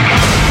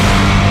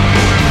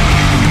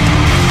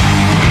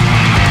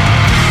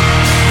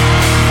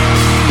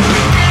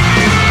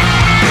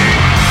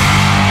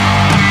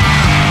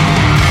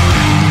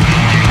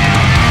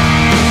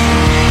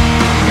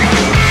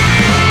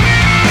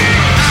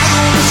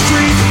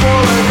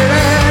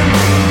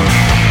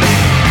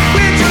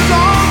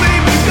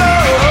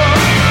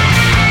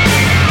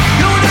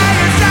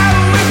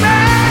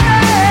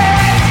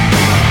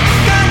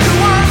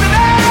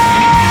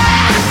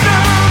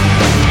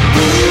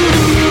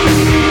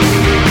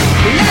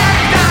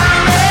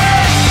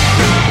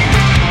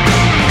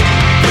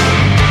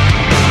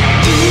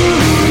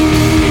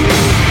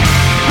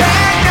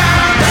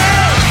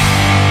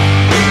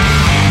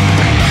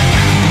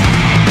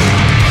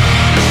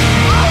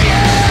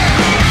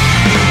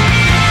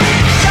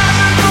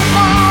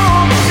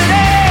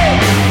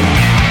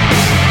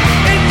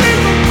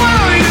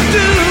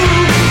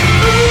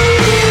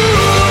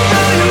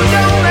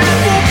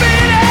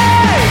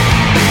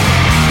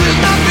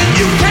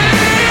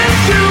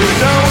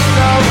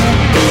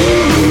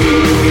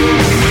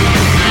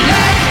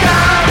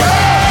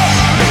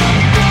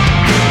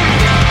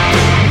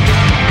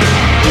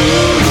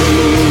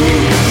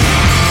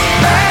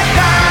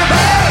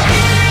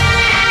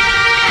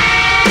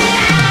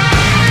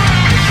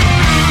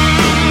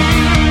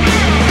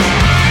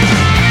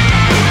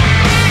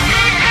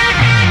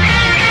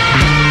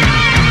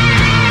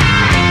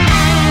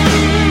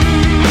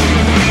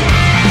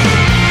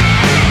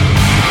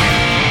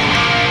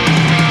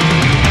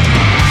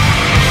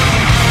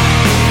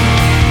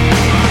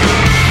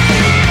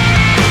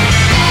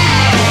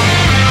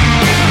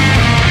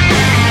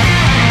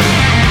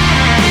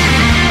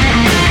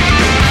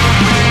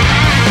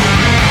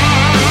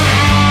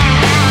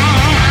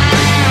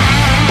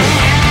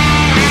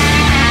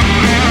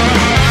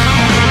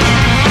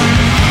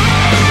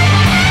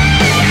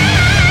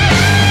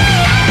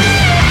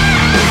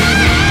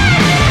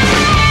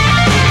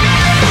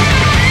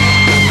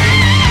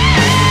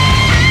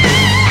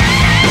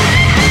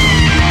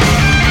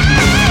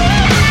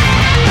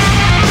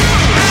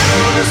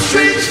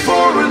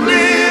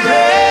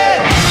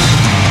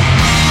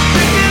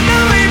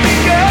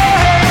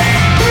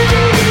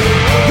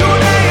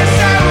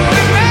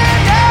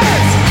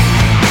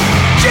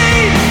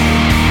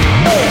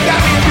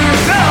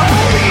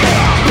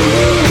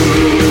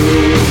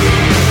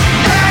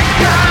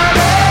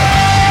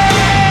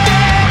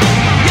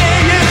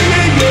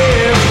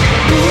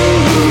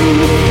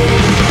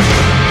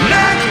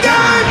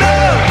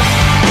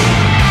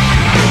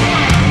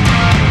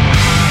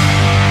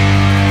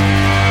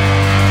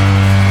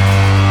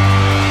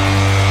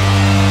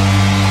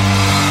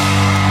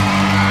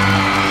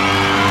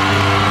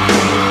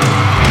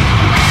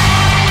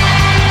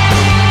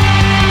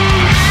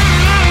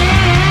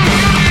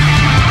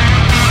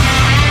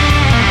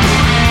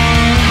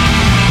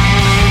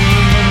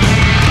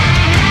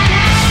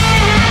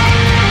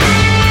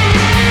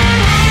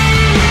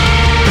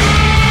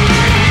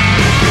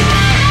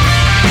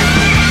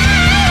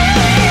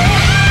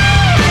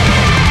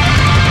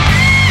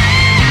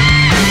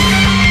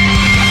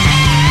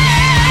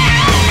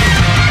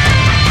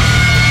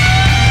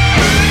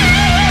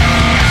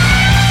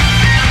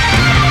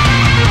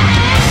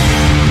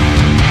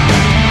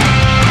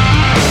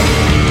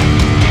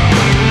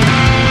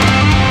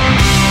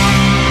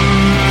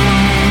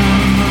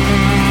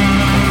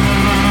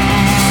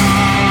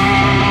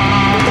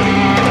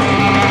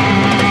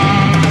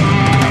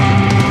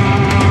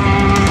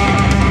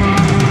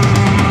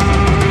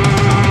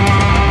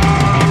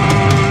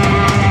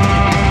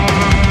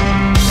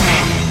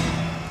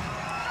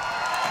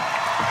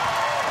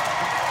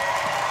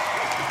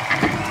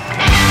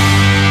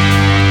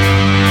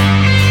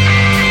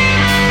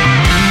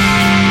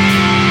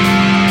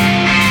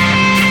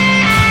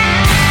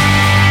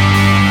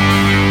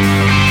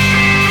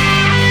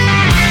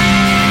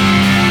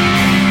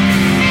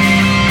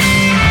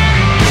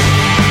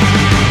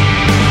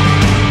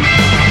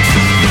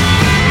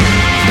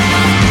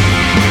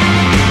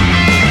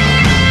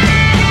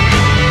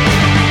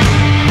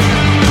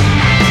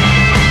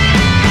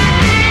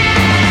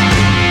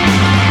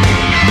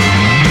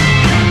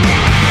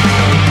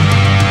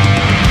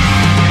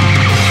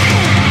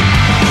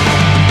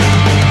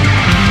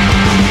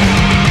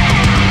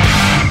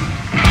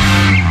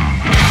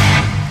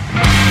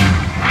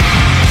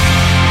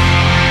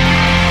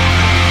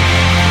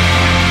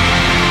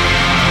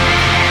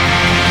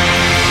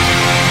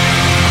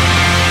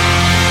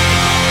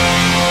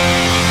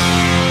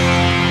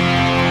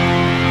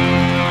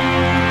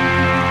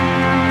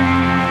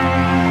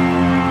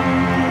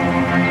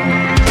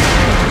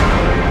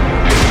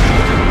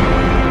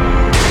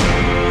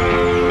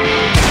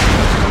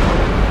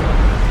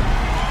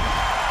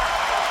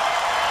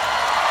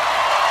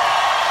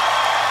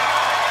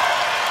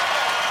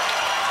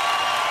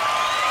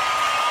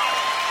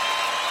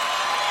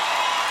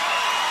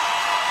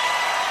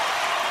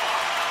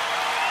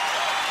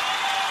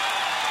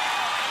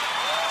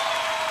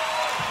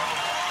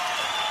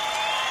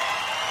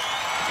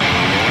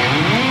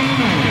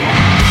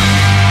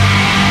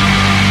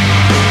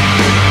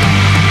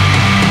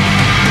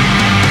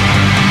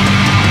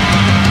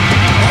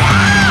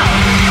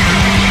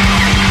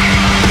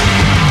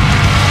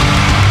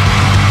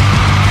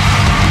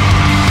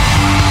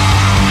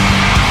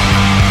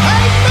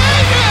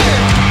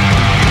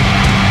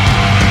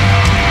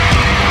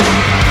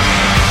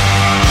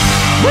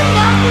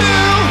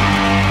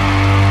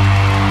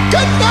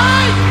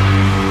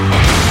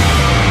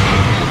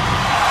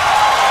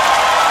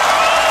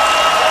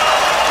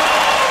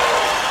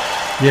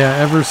 Yeah,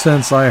 ever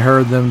since I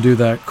heard them do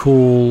that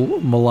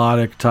cool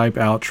melodic type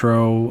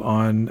outro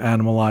on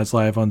Animalized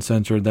Life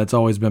Uncensored, that's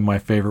always been my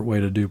favorite way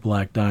to do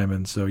Black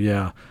Diamond. So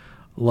yeah,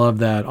 love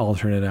that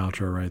alternate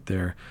outro right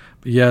there.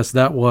 But yes,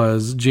 that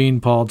was Gene,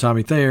 Paul,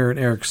 Tommy Thayer, and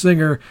Eric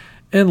Singer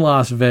in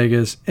Las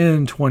Vegas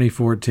in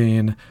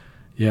 2014.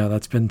 Yeah,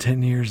 that's been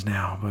 10 years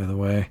now, by the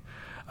way.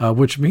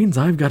 Which means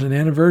I've got an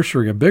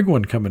anniversary, a big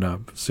one coming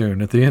up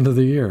soon at the end of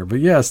the year. But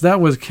yes,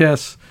 that was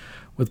Kiss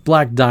with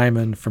Black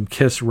Diamond from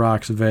Kiss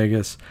Rocks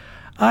Vegas.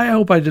 I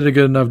hope I did a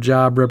good enough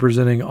job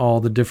representing all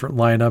the different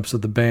lineups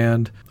of the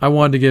band. I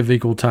wanted to give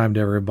equal time to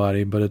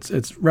everybody, but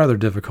it's rather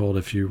difficult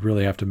if you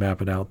really have to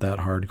map it out that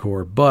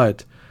hardcore.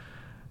 But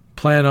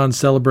plan on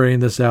celebrating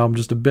this album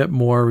just a bit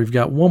more. We've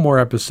got one more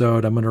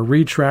episode. I'm going to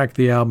retrack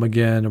the album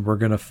again, and we're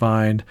going to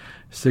find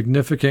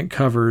significant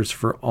covers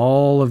for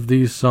all of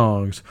these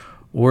songs,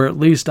 or at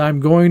least I'm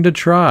going to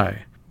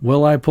try.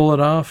 Will I pull it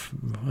off?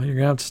 Well, you're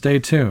going to have to stay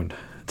tuned.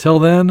 Till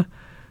then,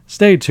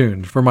 stay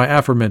tuned for my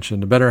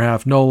aforementioned Better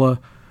Half Nola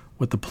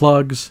with the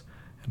plugs,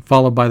 and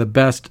followed by the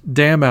best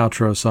damn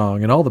outro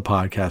song in all the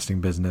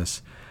podcasting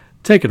business.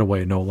 Take it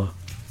away, Nola.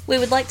 We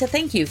would like to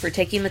thank you for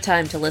taking the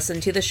time to listen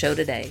to the show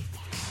today.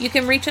 You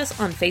can reach us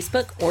on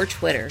Facebook or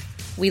Twitter.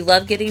 We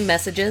love getting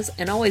messages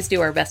and always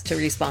do our best to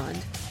respond.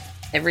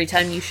 Every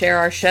time you share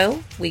our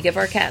show, we give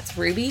our cats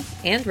Ruby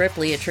and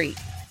Ripley a treat.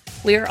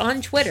 We are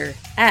on Twitter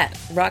at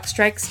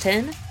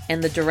Rockstrikes10,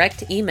 and the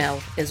direct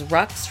email is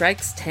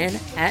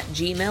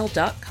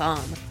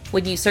rockstrikes10@gmail.com.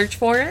 When you search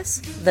for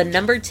us, the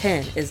number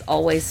 10 is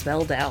always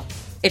spelled out.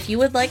 If you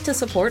would like to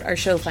support our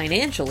show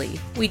financially,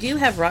 we do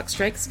have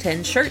Rockstrikes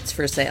 10 shirts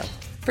for sale.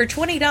 For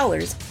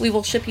 $20, we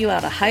will ship you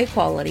out a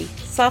high-quality,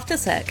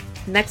 soft-as-heck,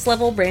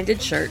 next-level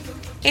branded shirt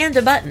and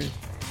a button.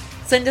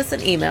 Send us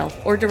an email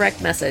or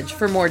direct message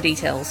for more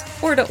details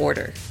or to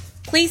order.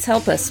 Please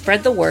help us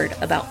spread the word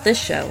about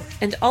this show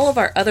and all of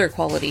our other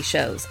quality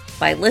shows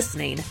by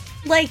listening,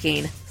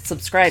 liking,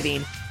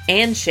 subscribing,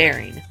 and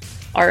sharing.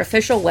 Our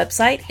official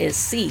website is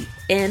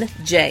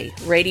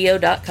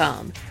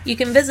cnjradio.com. You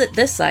can visit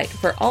this site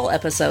for all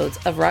episodes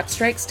of Rock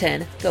Strikes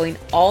 10 going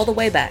all the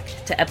way back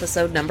to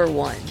episode number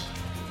 1.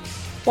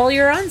 While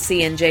you're on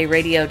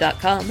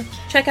cnjradio.com,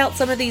 check out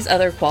some of these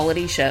other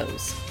quality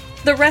shows.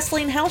 The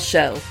Wrestling House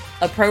Show,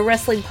 a pro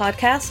wrestling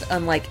podcast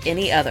unlike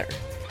any other.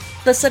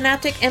 The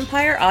Synaptic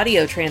Empire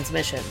audio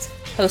transmissions,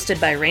 hosted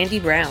by Randy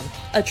Brown,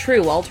 a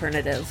true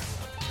alternative.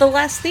 The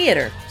Last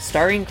Theater,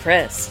 starring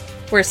Chris,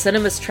 where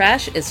cinema's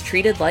trash is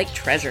treated like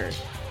treasure.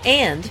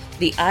 And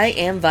the I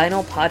Am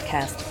Vinyl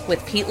podcast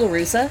with Pete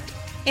LaRussa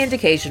and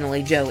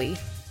occasionally Joey.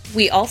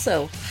 We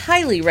also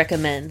highly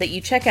recommend that you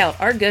check out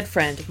our good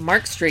friend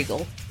Mark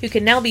Striegel, who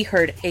can now be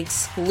heard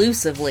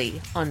exclusively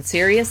on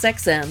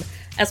SiriusXM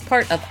as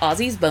part of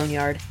Ozzy's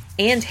Boneyard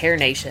and Hair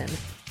Nation.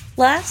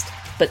 Last,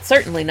 but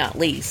certainly not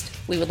least,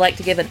 we would like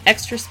to give an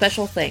extra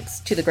special thanks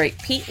to the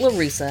great Pete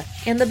LaRussa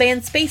and the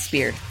band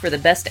Spacebeard for the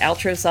best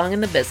outro song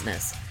in the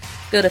business.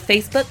 Go to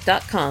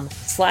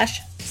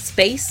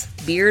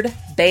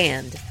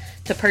facebook.com/SpaceBeardBand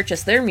to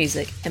purchase their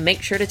music and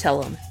make sure to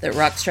tell them that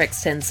Rock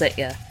Strikes 10 sent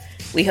ya.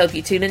 We hope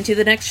you tune into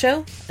the next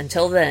show.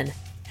 Until then,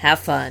 have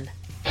fun.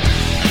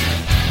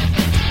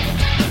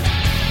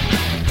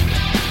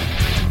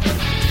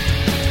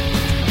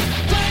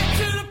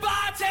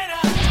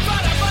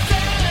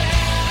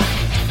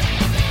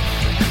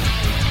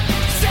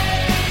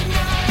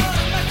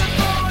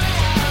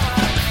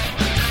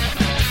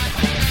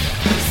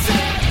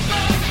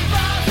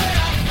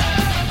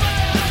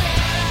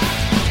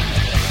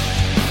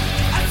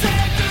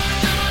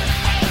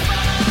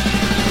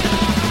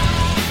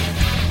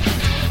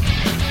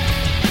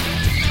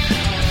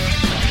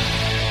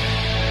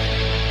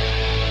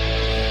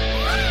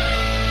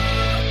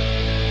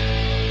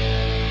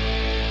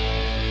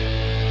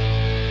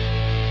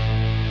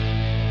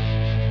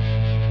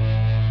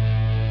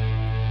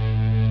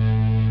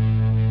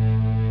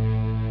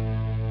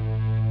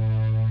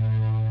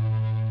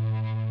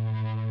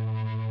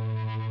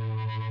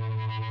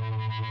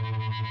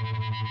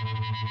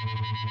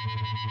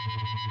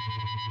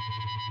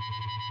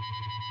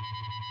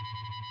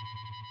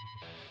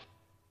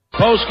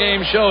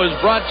 Post-game show is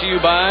brought to you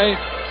by...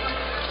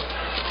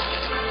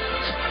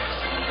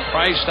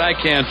 Christ, I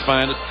can't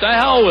find it. The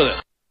hell with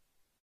it.